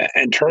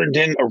and turned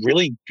in a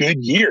really good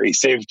year. He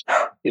saved,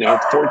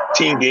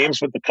 14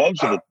 games with the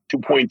Cubs with a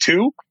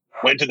 2.2,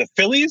 went to the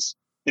Phillies,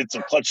 did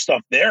some clutch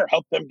stuff there,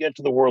 helped them get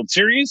to the World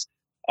Series.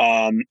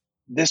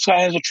 This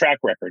guy has a track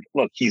record.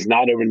 Look, he's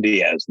not Edwin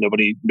Diaz.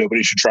 Nobody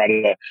should try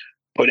to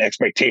put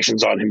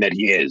expectations on him that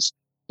he is.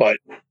 But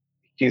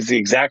he's the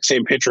exact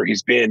same pitcher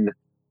he's been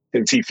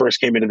since he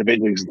first came into the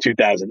big leagues in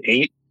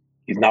 2008.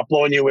 He's not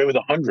blowing you away with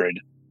 100.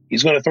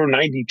 He's going to throw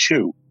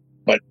 92.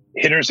 But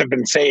hitters have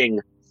been saying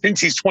since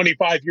he's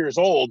 25 years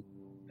old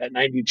that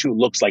 92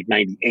 looks like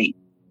 98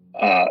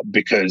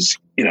 because,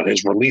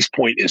 his release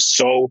point is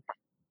so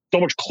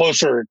much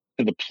closer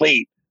to the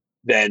plate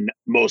than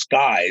most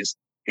guys.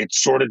 It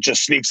sort of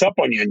just sneaks up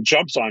on you and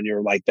jumps on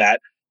you like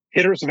that.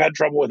 Hitters have had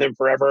trouble with him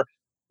forever.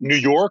 New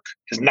York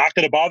is not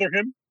going to bother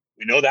him.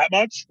 We know that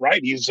much,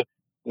 right?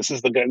 This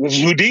is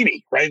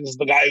Houdini, right? This is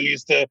the guy who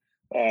used to,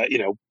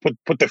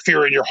 put the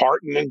fear in your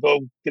heart and then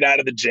go get out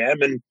of the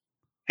gym and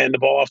hand the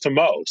ball off to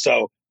Mo.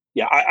 So,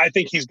 yeah, I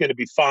think he's going to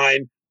be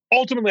fine.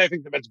 Ultimately, I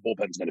think the Mets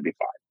bullpen is going to be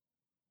fine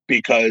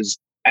because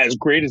as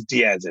great as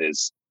Diaz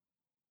is,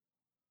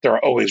 there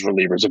are always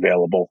relievers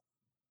available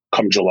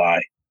come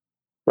July,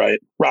 right?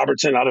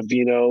 Robertson,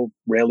 Ottavino,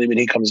 Raley when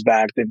he comes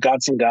back. They've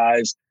got some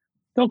guys.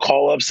 They'll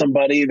call up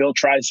somebody. They'll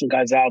try some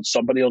guys out.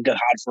 Somebody will get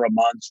hot for a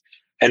month.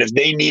 And if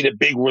they need a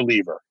big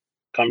reliever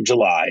come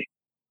July,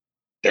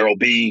 there will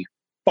be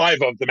 5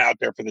 of them out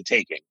there for the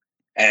taking.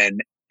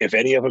 And if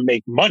any of them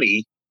make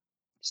money,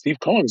 Steve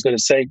Cohen's going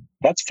to say,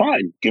 that's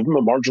fine. Give him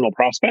a marginal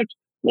prospect.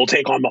 We'll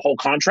take on the whole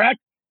contract.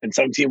 And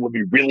some team will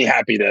be really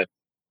happy to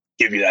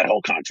give you that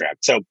whole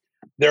contract. So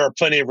there are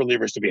plenty of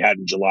relievers to be had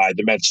in July.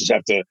 The Mets just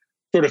have to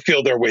sort of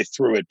feel their way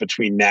through it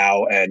between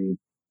now and,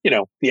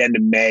 the end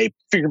of May.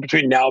 Figure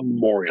between now and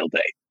Memorial Day.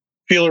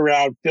 Feel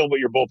around, feel what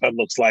your bullpen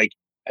looks like.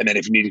 And then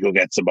if you need to go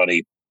get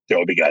somebody, there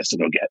will be guys to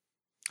go get.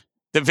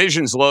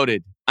 Division's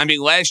loaded. I mean,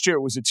 last year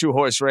it was a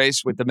 2-horse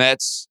race with the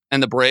Mets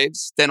and the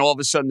Braves. Then all of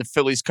a sudden the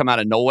Phillies come out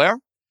of nowhere.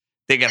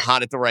 They get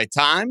hot at the right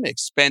time,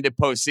 expanded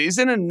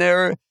postseason, and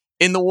they're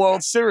in the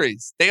World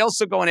Series. They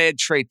also go and add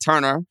Trey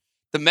Turner.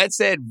 The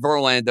Mets add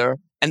Verlander,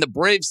 and the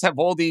Braves have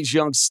all these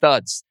young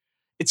studs.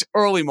 It's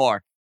early,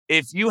 Mark.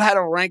 If you had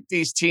to rank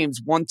these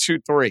teams 1, 2,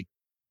 3,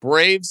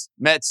 Braves,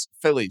 Mets,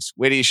 Phillies,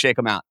 where do you shake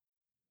them out?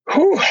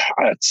 Whew,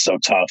 that's so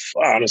tough.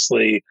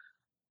 Honestly,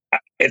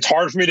 it's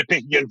hard for me to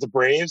pick against the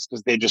Braves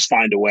because they just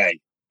find a way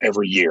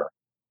every year.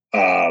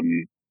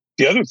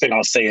 The other thing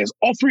I'll say is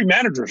all three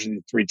managers in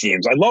the three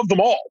teams. I love them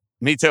all.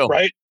 Me too.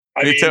 Right?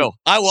 Me too.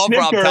 I love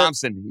Snicker, Rob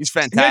Thompson. He's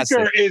fantastic.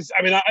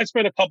 I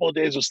spent a couple of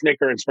days with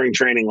Snicker in spring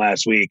training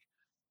last week.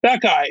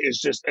 That guy is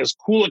just as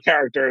cool a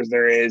character as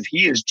there is.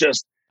 He's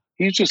just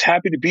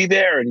happy to be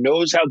there and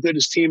knows how good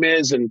his team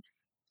is and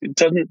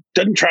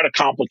doesn't try to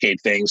complicate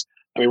things.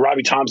 I mean,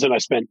 Robbie Thompson, I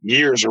spent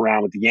years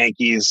around with the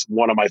Yankees,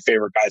 one of my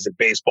favorite guys in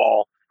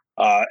baseball,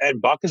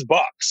 and Buck is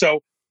Buck.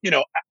 So,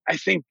 I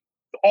think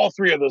all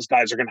three of those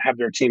guys are going to have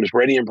their teams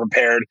ready and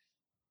prepared.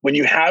 When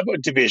you have a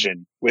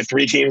division with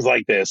three teams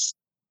like this,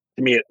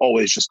 to me, it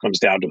always just comes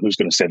down to who's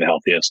going to stay the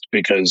healthiest.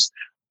 Because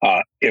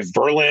if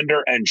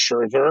Verlander and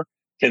Scherzer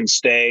can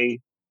stay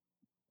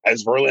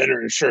as Verlander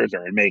and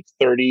Scherzer and make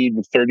 30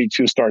 to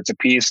 32 starts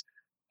apiece,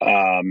 they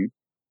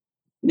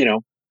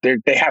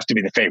have to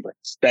be the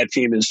favorites. That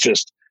team is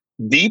just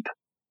deep.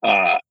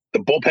 The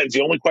bullpen's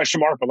the only question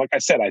mark. But like I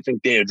said, I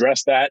think they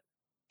address that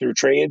through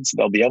trades.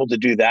 They'll be able to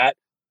do that.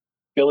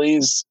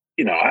 Phillies,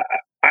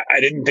 I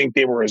didn't think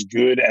they were as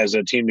good as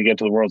a team to get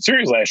to the World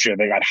Series last year.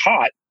 They got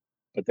hot,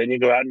 but then you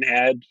go out and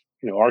add,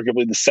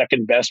 arguably the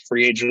second best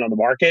free agent on the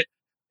market.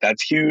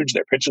 That's huge.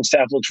 Their pitching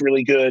staff looks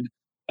really good.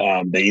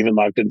 They even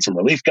locked in some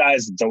relief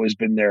guys. It's always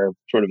been their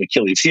sort of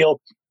Achilles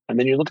heel. And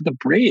then you look at the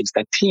Braves,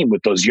 that team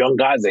with those young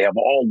guys they have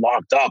all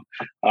locked up.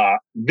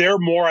 They're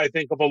more, I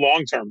think, of a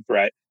long-term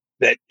threat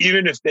that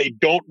even if they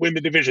don't win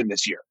the division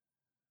this year,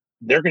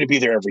 they're going to be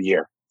there every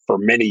year for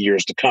many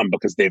years to come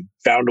because they've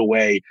found a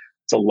way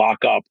to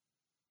lock up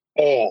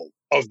all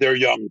of their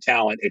young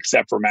talent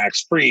except for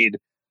Max Fried.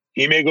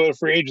 He may go to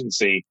free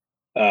agency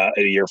a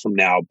year from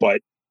now,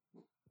 but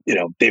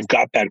they've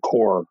got that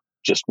core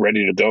just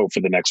ready to go for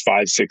the next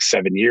 5, 6,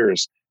 7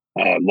 years,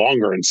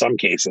 longer in some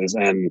cases.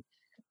 And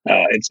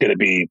it's going to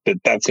be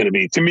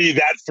to me,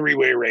 that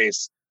three-way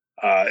race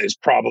is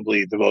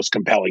probably the most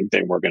compelling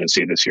thing we're going to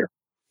see this year.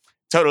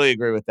 Totally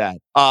agree with that.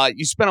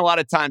 You spent a lot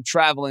of time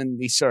traveling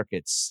these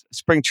circuits,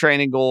 spring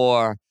training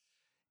or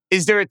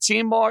is there a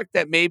team, Mark,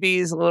 that maybe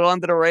is a little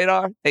under the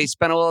radar? They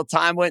spent a little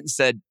time with and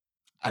said,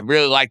 I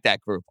really like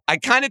that group. I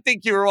kind of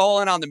think you were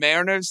all in on the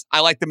Mariners. I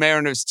like the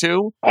Mariners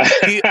too.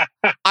 I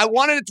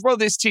wanted to throw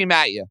this team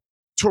at you.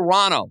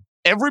 Toronto.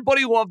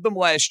 Everybody loved them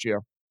last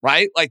year,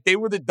 right? Like they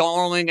were the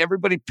darling.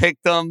 Everybody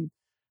picked them.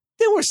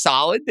 They were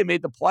solid. They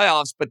made the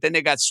playoffs, but then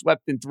they got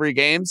swept in 3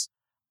 games.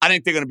 I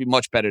think they're going to be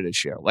much better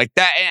this year. Like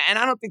that. And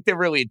I don't think they're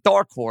really a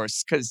dark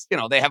horse because,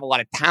 they have a lot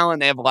of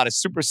talent. They have a lot of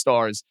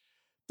superstars.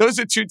 Those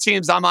are 2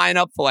 teams I'm eyeing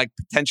up for like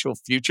potential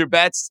future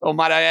bets,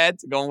 might I add,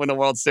 to go and win the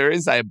World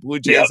Series. I have Blue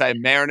Jays, yep. I have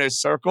Mariners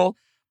circle.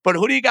 But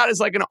who do you got as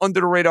like an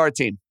under-the-radar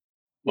team?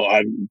 Well,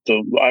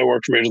 I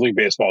work for Major League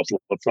Baseball, so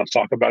let's not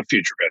talk about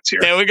future bets here.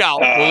 There we go.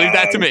 We'll leave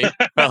that to me.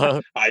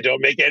 I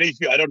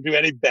don't do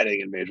any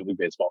betting in Major League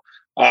Baseball.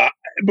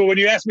 But when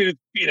you asked me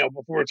to,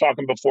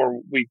 before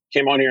we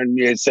came on here and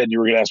you said you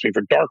were going to ask me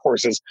for dark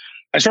horses,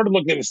 I started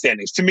looking at the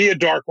standings. To me, a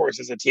dark horse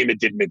is a team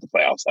that didn't make the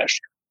playoffs last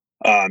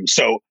year.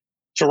 So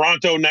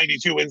Toronto,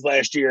 92 wins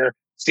last year.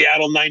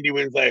 Seattle, 90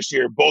 wins last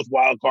year. Both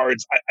wild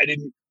cards.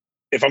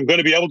 If I'm going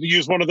to be able to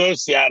use one of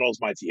those, Seattle's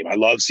my team. I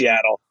love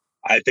Seattle.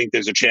 I think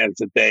there's a chance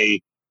that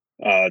they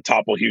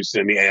topple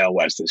Houston in the AL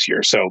West this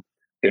year. So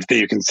if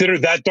you consider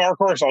that dark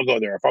horse, I'll go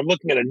there. If I'm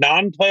looking at a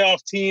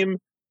non-playoff team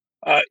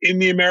in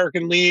the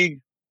American League,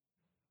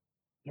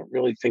 I don't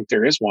really think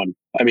there is one.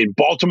 I mean,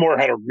 Baltimore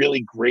had a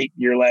really great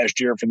year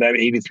last year for them,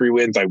 83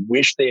 wins. I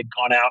wish they had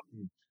gone out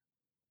and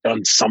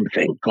done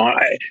something.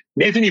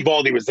 Nathan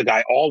Eovaldi was the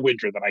guy all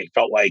winter that I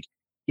felt like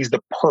he's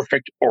the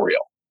perfect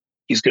Oriole.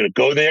 He's going to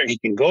go there. He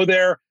can go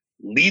there,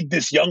 lead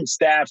this young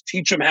staff,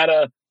 teach them how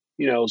to,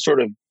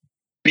 sort of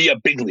be a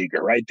big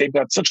leaguer, right? They've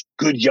got such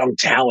good young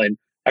talent.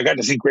 I got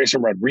to see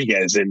Grayson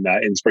Rodriguez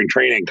in spring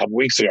training a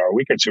week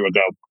or two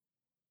ago.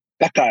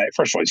 That guy,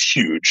 first of all, he's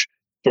huge,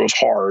 throws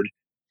hard,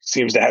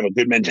 seems to have a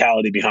good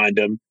mentality behind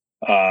him.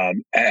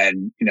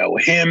 And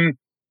him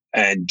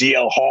and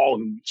DL Hall,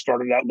 who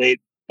started out late.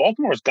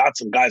 Baltimore's got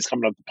some guys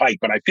coming up the pike,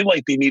 but I feel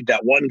like they need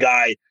that one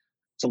guy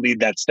to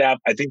lead that staff.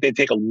 I think they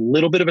take a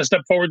little bit of a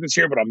step forward this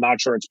year, but I'm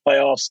not sure it's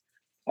playoffs.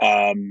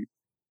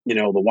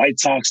 the White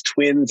Sox,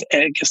 Twins,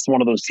 and I guess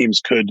one of those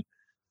teams could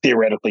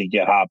theoretically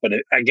get hot. But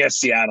I guess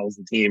Seattle's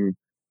the team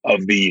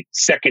of the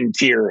second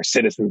tier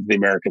citizens of the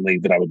American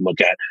League that I would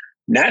look at.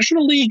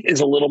 National League is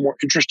a little more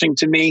interesting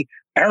to me.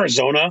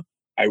 Arizona,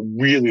 I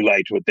really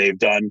liked what they've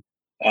done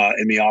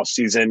in the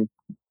offseason.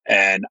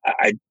 And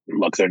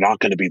look, they're not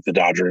going to beat the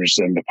Dodgers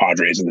and the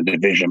Padres in the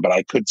division, but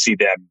I could see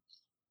them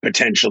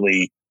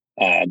potentially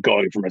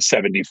going from a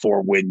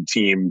 74 win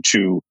team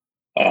to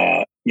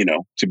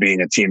to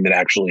being a team that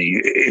actually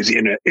is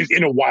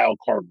in a wild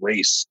card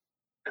race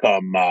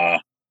come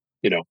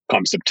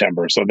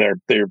September. So they're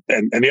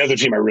and the other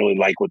team I really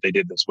like what they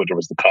did this winter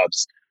was the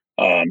Cubs.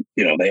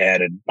 They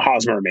added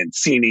Hosmer,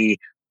 Mancini,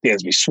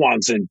 Dansby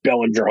Swanson,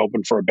 Bellinger,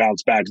 hoping for a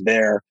bounce back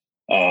there.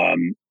 So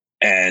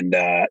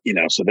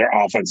their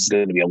offense is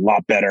going to be a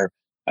lot better.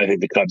 I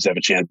think the Cubs have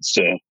a chance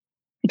to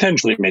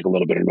potentially make a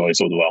little bit of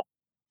noise as well.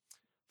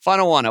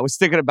 Final one. I was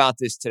thinking about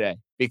this today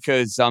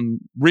because I'm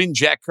reading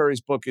Jack Curry's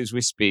book as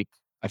we speak.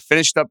 I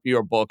finished up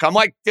your book. I'm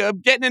like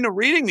getting into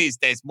reading these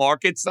days,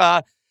 Mark. It's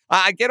I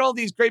get all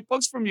these great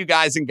books from you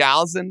guys and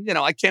gals, and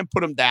I can't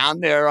put them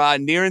down. They're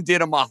near and dear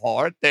to my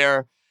heart.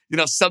 They're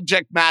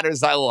subject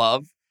matters I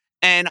love,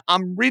 and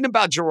I'm reading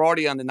about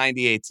Girardi on the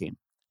 '98 team,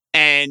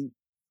 and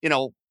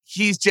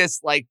he's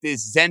just like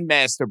this Zen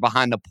master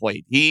behind the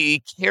plate.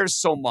 He cares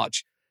so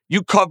much.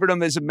 You covered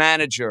him as a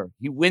manager.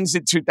 He wins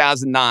in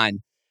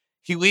 2009.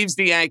 He leaves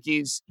the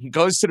Yankees. He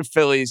goes to the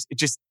Phillies. It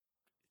just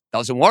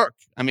doesn't work.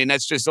 I mean,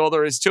 that's just all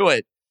there is to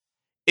it.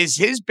 Is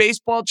his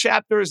baseball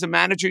chapter as a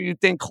manager, you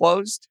think,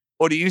 closed?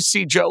 Or do you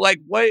see Joe,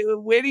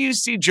 where do you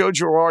see Joe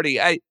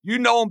Girardi? You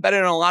know him better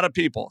than a lot of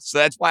people. So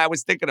that's why I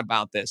was thinking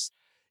about this.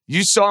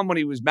 You saw him when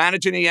he was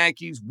managing the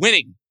Yankees,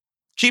 winning,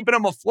 keeping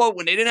them afloat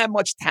when they didn't have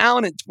much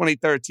talent in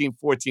 2013,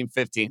 14,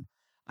 15.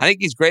 I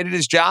think he's great at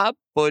his job,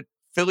 but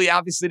Philly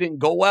obviously didn't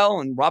go well,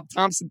 and Rob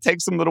Thompson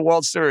takes them to the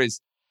World Series.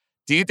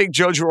 Do you think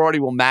Joe Girardi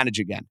will manage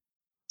again?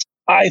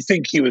 I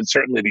think he would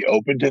certainly be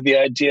open to the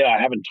idea. I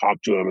haven't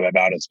talked to him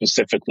about it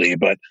specifically,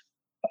 but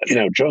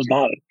Joe's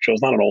not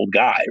an old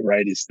guy,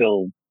 right? He's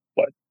still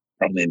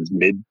probably in his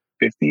mid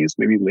 50s,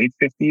 maybe late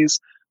 50s.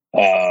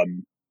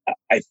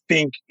 I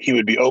think he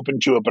would be open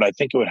to it, but I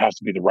think it would have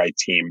to be the right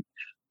team.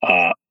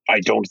 I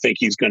don't think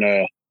he's going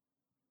to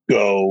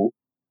go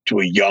to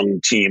a young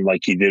team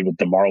like he did with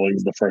the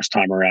Marlins the first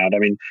time around. I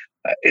mean,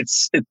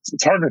 it's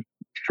hard to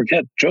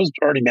forget Joe's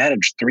already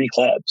managed 3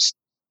 clubs.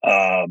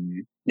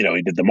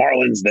 He did the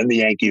Marlins, then the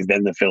Yankees,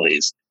 then the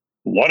Phillies.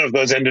 One of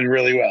those ended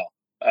really well.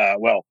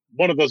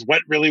 One of those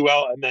went really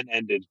well and then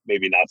ended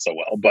maybe not so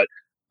well. But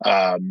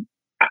I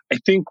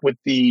think with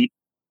the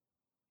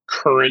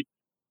current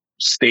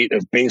state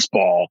of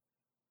baseball,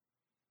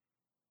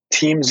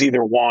 teams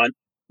either want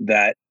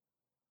that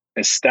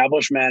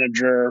established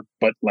manager,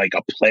 but like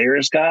a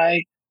player's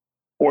guy,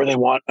 or they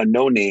want a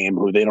no-name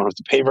who they don't have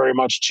to pay very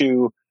much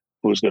to,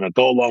 who's going to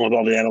go along with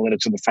all the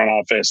analytics in the front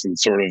office and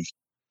sort of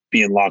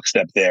be in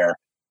lockstep there.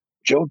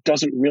 Joe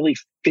doesn't really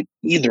fit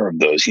either of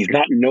those. He's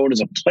not known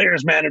as a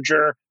player's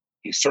manager.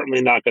 He's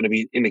certainly not going to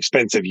be an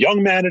inexpensive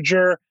young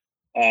manager.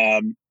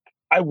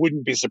 I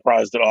wouldn't be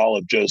surprised at all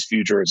if Joe's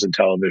future is in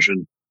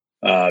television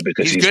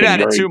because he's good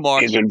at it too,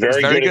 Mark. He's been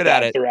very good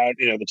at it throughout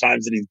the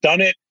times that he's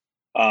done it.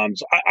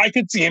 So I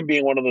could see him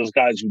being one of those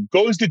guys who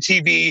goes to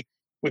TV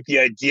with the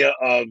idea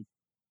of,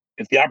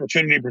 if the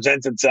opportunity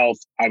presents itself,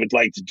 I would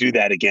like to do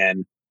that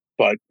again.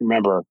 But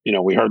remember,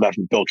 we heard that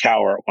from Bill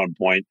Cowher at one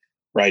point,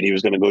 right? He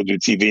was going to go do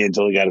TV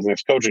until he got his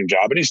next coaching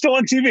job, and he's still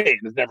on TV and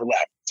has never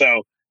left.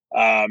 So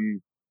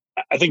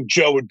I think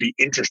Joe would be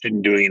interested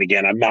in doing it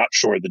again. I'm not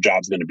sure the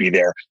job's going to be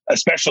there,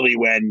 especially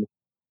when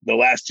the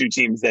last 2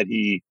 teams that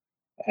he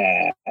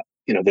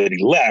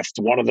left,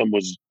 one of them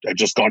had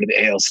just gone to the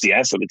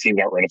ALCS, and the team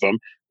got rid of him.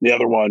 The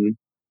other one,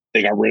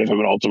 they got rid of him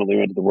and ultimately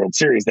went to the World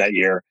Series that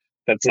year.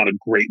 That's not a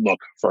great look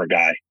for a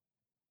guy.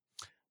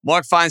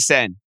 Mark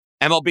Feinsand,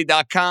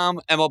 MLB.com,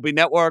 MLB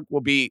Network.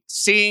 Will be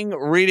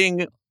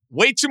reading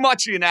way too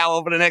much of you now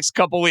over the next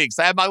couple of weeks.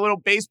 I had my little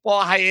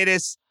baseball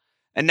hiatus,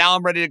 and now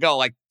I'm ready to go.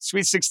 Like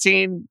Sweet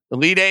 16,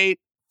 Elite 8,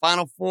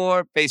 Final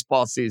 4,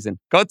 baseball season.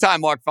 Go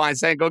time, Mark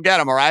Feinsand. Go get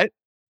them, all right?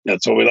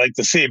 That's what we like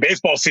to see.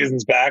 Baseball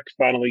season's back.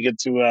 Finally get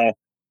to,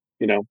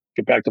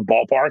 get back to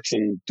ballparks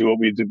and do what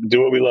we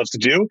love to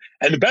do.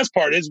 And the best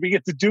part is we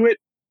get to do it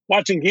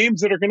watching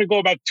games that are going to go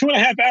about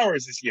 2.5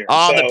 hours this year.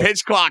 Oh, the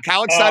pitch clock.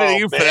 How excited are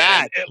you for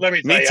that? Let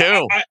me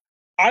tell you. Too.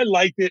 I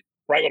liked it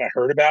right when I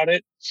heard about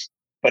it,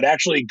 but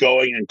actually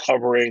going and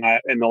covering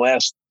in the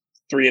last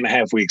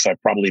 3.5 weeks, I've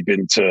probably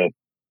been to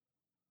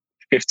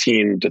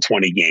 15 to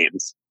 20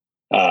 games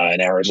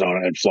in Arizona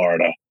and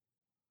Florida.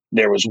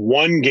 There was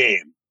one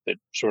game that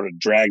sort of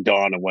dragged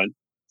on and went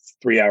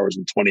 3 hours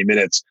and 20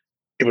 minutes.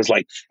 It was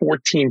like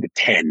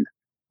 14-10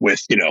 with,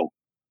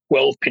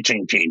 12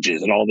 pitching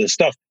changes and all this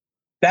stuff.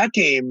 That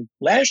game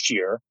last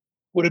year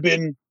would have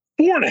been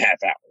 4.5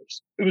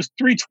 hours. It was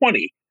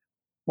 3:20.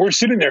 We're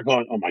sitting there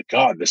going, oh my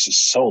God, this is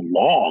so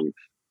long.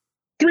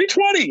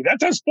 3:20.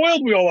 That's how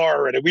spoiled we all are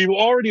already. We've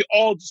already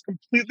all just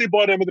completely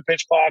bought in with the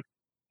pitch clock.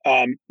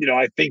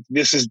 I think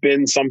this has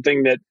been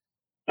something that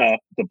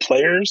The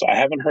players, I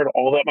haven't heard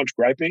all that much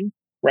griping,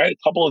 right?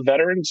 A couple of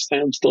veterans,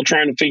 I'm still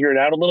trying to figure it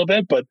out a little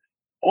bit, but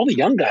all the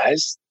young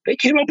guys, they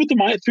came up with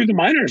through the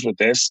minors with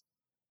this.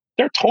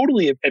 They're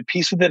totally at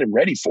peace with it and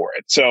ready for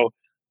it. So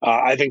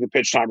I think the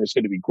pitch timer is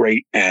going to be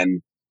great,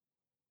 and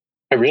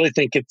I really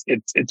think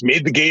it's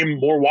made the game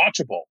more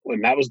watchable,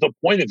 and that was the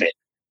point of it.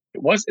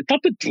 It's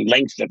not the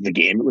length of the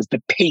game; it was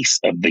the pace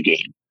of the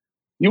game.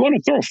 You want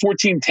to throw a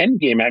 14-10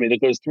 game at me that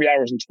goes 3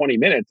 hours and 20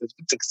 minutes? If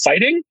it's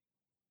exciting,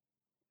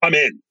 I'm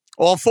in.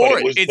 All for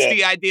it. It's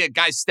the idea of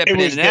guys stepping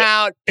in and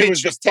out. It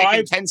was just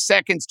taking 10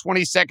 seconds,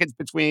 20 seconds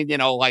between,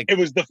 it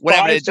was the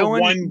whatever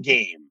 5-1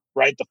 game,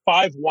 right? The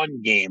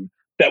 5-1 game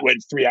that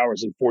went 3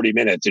 hours and 40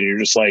 minutes. And you're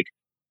just like,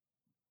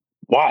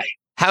 why?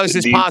 How is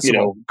this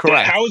possible?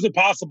 Correct. How is it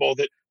possible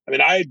that,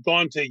 I had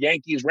gone to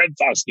Yankees Red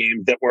Sox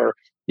games that were,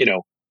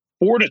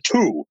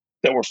 4-2,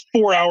 that were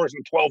 4 hours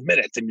and 12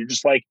 minutes. And you're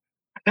just like,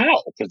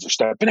 how? Because they're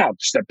stepping out,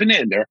 stepping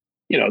in there,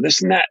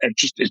 this and that.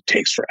 It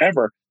takes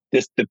forever.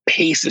 The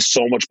pace is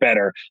so much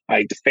better.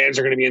 The fans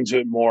are going to be into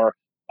it more.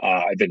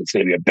 I think it's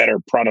going to be a better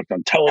product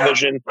on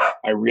television.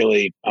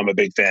 I'm a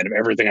big fan of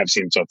everything I've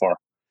seen so far.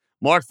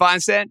 Mark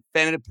Feinsand,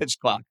 fan of the pitch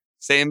clock.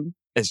 Same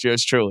as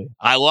yours truly.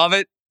 I love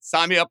it.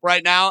 Sign me up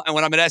right now. And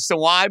when I'm at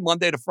SNY,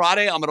 Monday to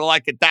Friday, I'm going to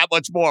like it that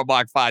much more,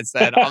 Mark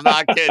Feinsand. I'm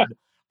not kidding.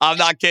 I'm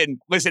not kidding.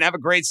 Listen, have a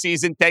great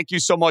season. Thank you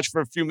so much for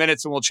a few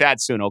minutes, and we'll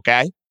chat soon,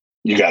 okay?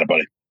 You got it,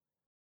 buddy.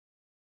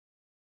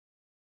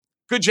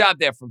 Good job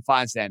there from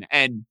Feinsand.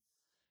 And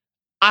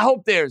I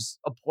hope there's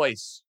a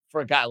place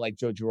for a guy like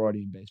Joe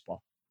Girardi in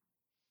baseball.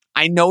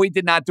 I know he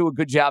did not do a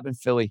good job in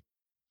Philly.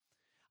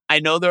 I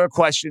know there are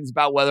questions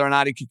about whether or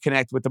not he could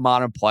connect with the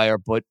modern player,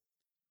 but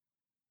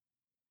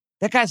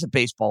that guy's a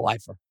baseball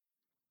lifer.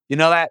 You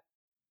know that?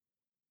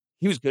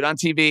 He was good on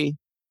TV.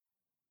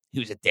 He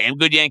was a damn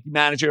good Yankee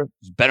manager.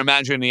 He's a better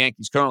manager than the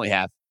Yankees currently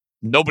have.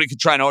 Nobody could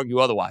try and argue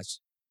otherwise.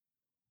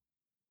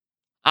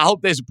 I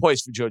hope there's a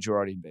place for Joe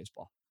Girardi in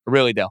baseball. I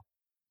really do.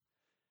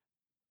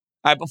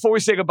 All right, before we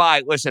say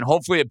goodbye, listen,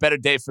 hopefully a better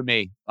day for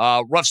me.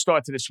 Rough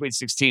start to the Sweet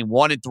 16,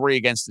 1-3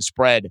 against the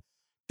spread.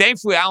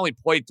 Thankfully, I only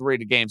played 3 of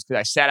the games because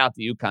I sat out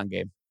the UConn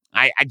game.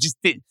 I just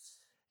did.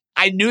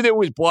 I knew there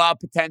was blowout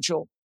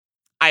potential.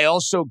 I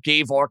also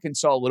gave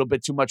Arkansas a little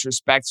bit too much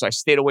respect, so I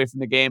stayed away from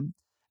the game.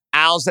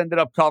 Owls ended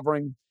up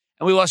covering,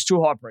 and we lost 2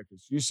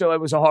 heartbreakers. UCLA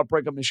was a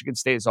heartbreaker. Michigan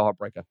State is a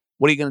heartbreaker.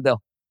 What are you going to do?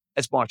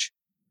 It's March.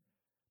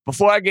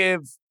 Before I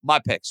give my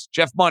picks,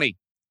 Jeff Money,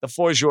 the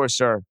floor is yours,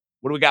 sir.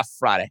 What do we got for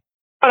Friday?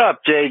 What up,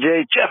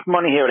 JJ? Jeff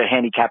Money here to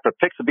Handicapper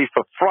Picks. Will be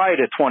for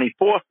Friday the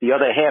 24th, the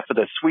other half of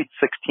the Sweet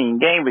 16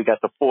 game. We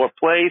got the 4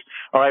 plays.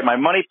 All right, my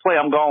money play,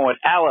 I'm going with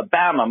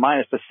Alabama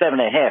minus the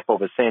 7.5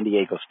 over San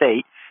Diego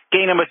State.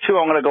 Game number 2,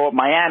 I'm going to go with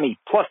Miami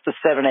plus the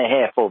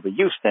 7.5 over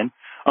Houston.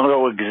 I'm going to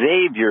go with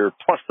Xavier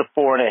plus the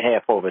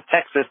 4.5 over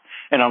Texas.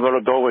 And I'm going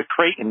to go with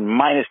Creighton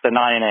minus the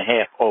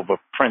 9.5 over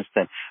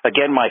Princeton.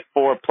 Again, my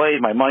 4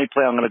 plays, my money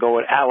play, I'm going to go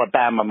with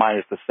Alabama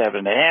minus the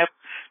 7.5. I'm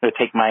going to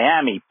take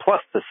Miami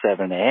plus the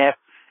 7.5.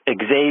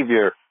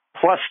 Xavier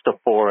plus the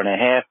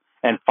 4.5,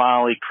 and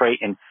finally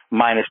Creighton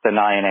minus the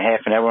 9.5.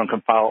 And everyone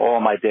can follow all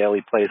my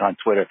daily plays on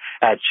Twitter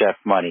at Jeff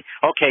Money.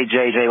 Okay,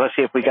 JJ, let's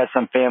see if we got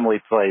some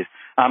family plays.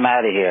 I'm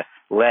out of here.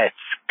 Let's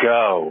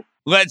go.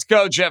 Let's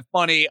go, Jeff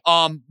Money.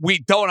 We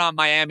don't on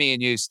Miami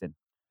and Houston.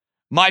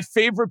 My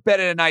favorite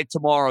bet of the night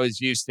tomorrow is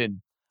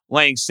Houston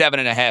laying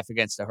 7.5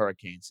 against the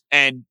Hurricanes.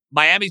 And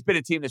Miami's been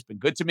a team that's been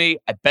good to me.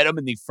 I bet them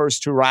in the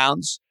first 2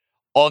 rounds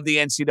of the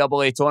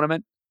NCAA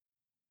tournament.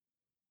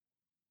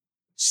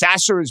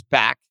 Sasser is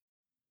back.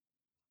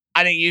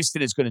 I think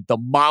Houston is going to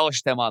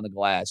demolish them on the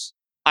glass.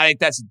 I think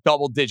that's a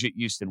double-digit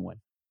Houston win.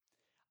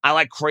 I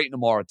like Creighton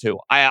tomorrow, too.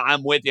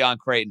 I'm with you on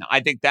Creighton.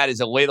 I think that is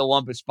a lay the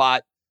lumber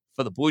spot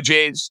for the Blue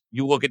Jays.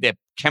 You look at their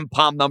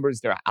KenPom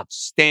numbers. They're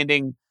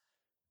outstanding.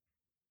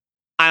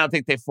 I don't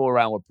think they fool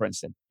around with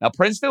Princeton. Now,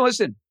 Princeton,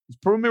 listen, he's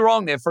proven me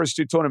wrong their first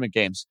 2 tournament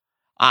games.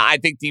 I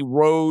think the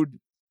road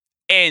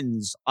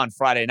ends on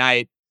Friday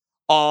night.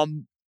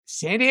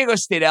 San Diego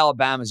State,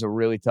 Alabama is a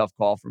really tough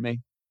call for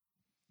me.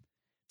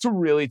 It's a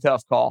really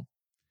tough call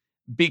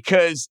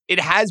because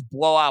it has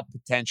blowout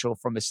potential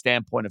from a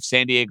standpoint of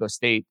San Diego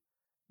State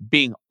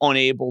being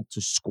unable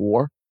to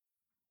score.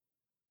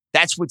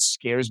 That's what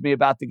scares me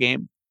about the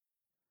game.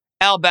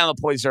 Alabama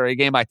plays their A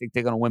game. I think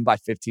they're going to win by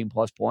 15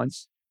 plus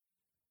points.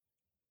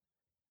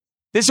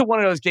 This is one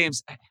of those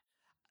games.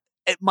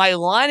 My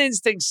line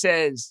instinct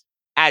says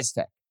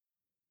Aztec.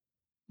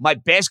 My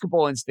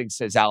basketball instinct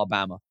says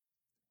Alabama.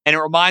 And it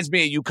reminds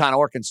me of UConn,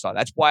 Arkansas.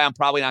 That's why I'm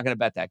probably not going to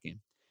bet that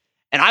game.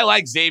 And I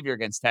like Xavier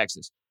against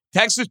Texas.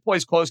 Texas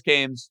plays close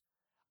games.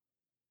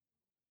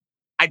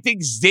 I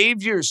think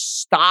Xavier's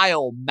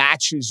style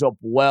matches up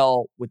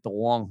well with the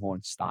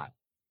Longhorn style.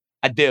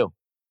 I do.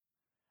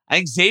 I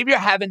think Xavier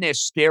having their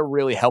scare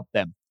really helped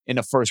them in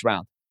the first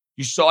round.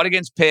 You saw it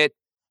against Pitt,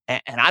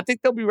 and I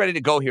think they'll be ready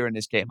to go here in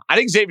this game. I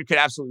think Xavier could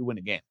absolutely win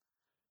the game.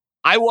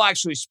 I will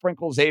actually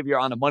sprinkle Xavier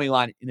on the money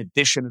line in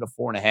addition to the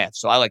 4.5.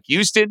 So I like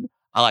Houston.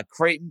 I like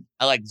Creighton.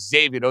 I like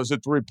Xavier. Those are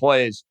 3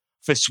 plays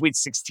for Sweet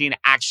 16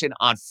 action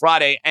on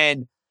Friday.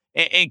 And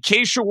In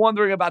case you're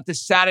wondering about the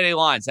Saturday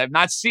lines, I've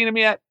not seen them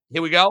yet.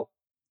 Here we go.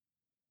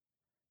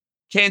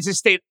 Kansas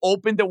State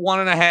opened at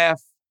 1.5.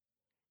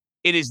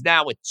 It is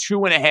now at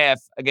 2.5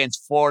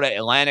 against Florida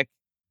Atlantic.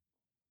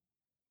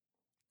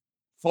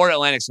 Florida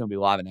Atlantic's going to be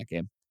live in that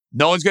game.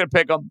 No one's going to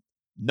pick them.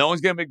 No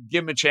one's going to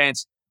give them a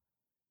chance.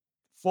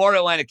 Florida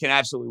Atlantic can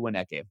absolutely win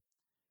that game.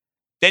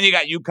 Then you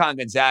got UConn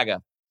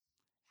Gonzaga.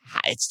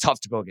 It's tough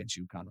to go against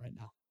UConn right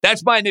now.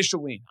 That's my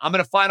initial lean. I'm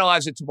going to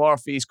finalize it tomorrow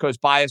for East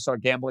Coast Bias, our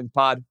gambling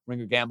pod,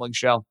 Ringer Gambling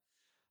Show.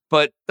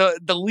 But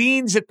the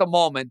leans at the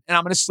moment, and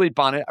I'm going to sleep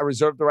on it, I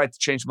reserve the right to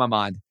change my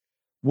mind,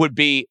 would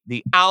be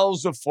the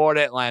Owls of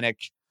Florida Atlantic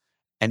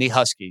and the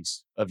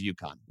Huskies of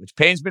UConn, which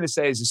pains me to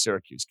say as a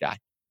Syracuse guy.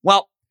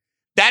 Well,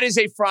 that is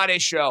a Friday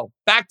show.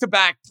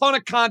 Back-to-back, ton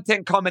of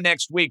content coming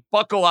next week.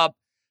 Buckle up.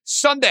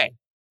 Sunday,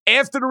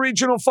 after the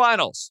regional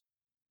finals,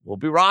 we'll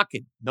be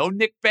rocking. No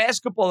Knicks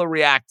basketball to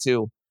react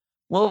to.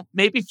 We'll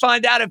maybe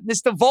find out if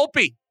Mr.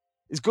 Volpe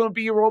is going to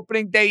be your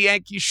opening day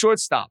Yankees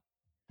shortstop.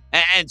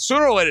 And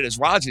sooner or later, this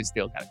Rogers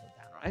deal got to go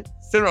down, right?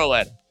 Sooner or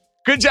later.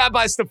 Good job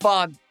by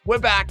Stefan. We're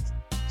back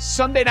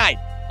Sunday night.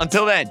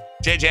 Until then,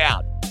 JJ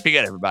out. Be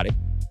good, everybody.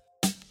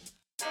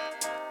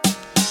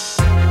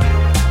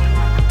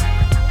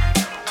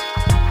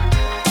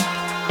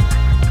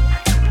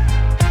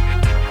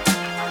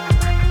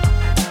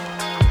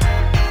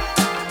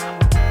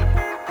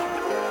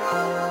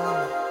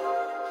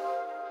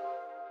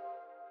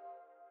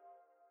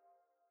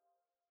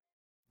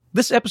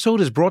 This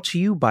episode is brought to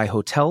you by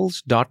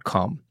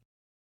Hotels.com.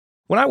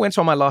 When I went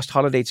on my last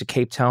holiday to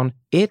Cape Town,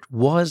 it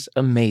was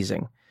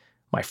amazing.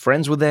 My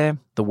friends were there,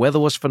 the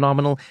weather was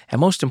phenomenal, and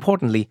most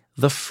importantly,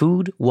 the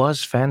food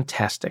was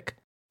fantastic.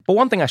 But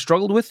one thing I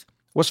struggled with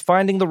was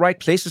finding the right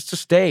places to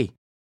stay.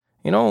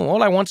 You know,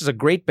 all I want is a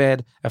great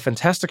bed, a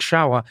fantastic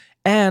shower,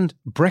 and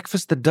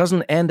breakfast that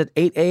doesn't end at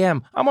 8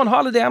 a.m. I'm on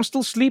holiday, I'm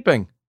still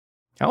sleeping.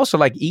 I also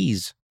like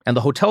ease, and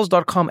the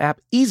Hotels.com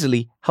app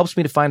easily helps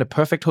me to find a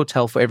perfect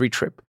hotel for every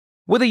trip.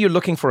 Whether you're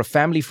looking for a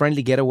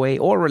family-friendly getaway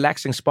or a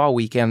relaxing spa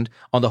weekend,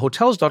 on the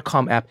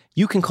Hotels.com app,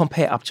 you can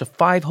compare up to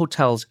 5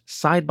 hotels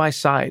side by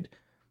side.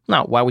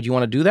 Now, why would you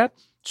want to do that?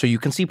 So you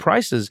can see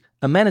prices,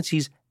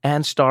 amenities,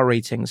 and star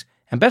ratings.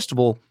 And best of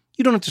all,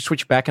 you don't have to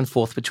switch back and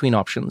forth between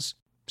options.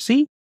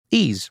 See?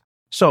 Ease.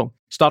 So,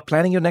 start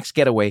planning your next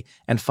getaway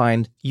and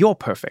find your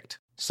perfect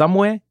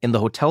somewhere in the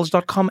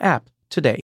Hotels.com app today.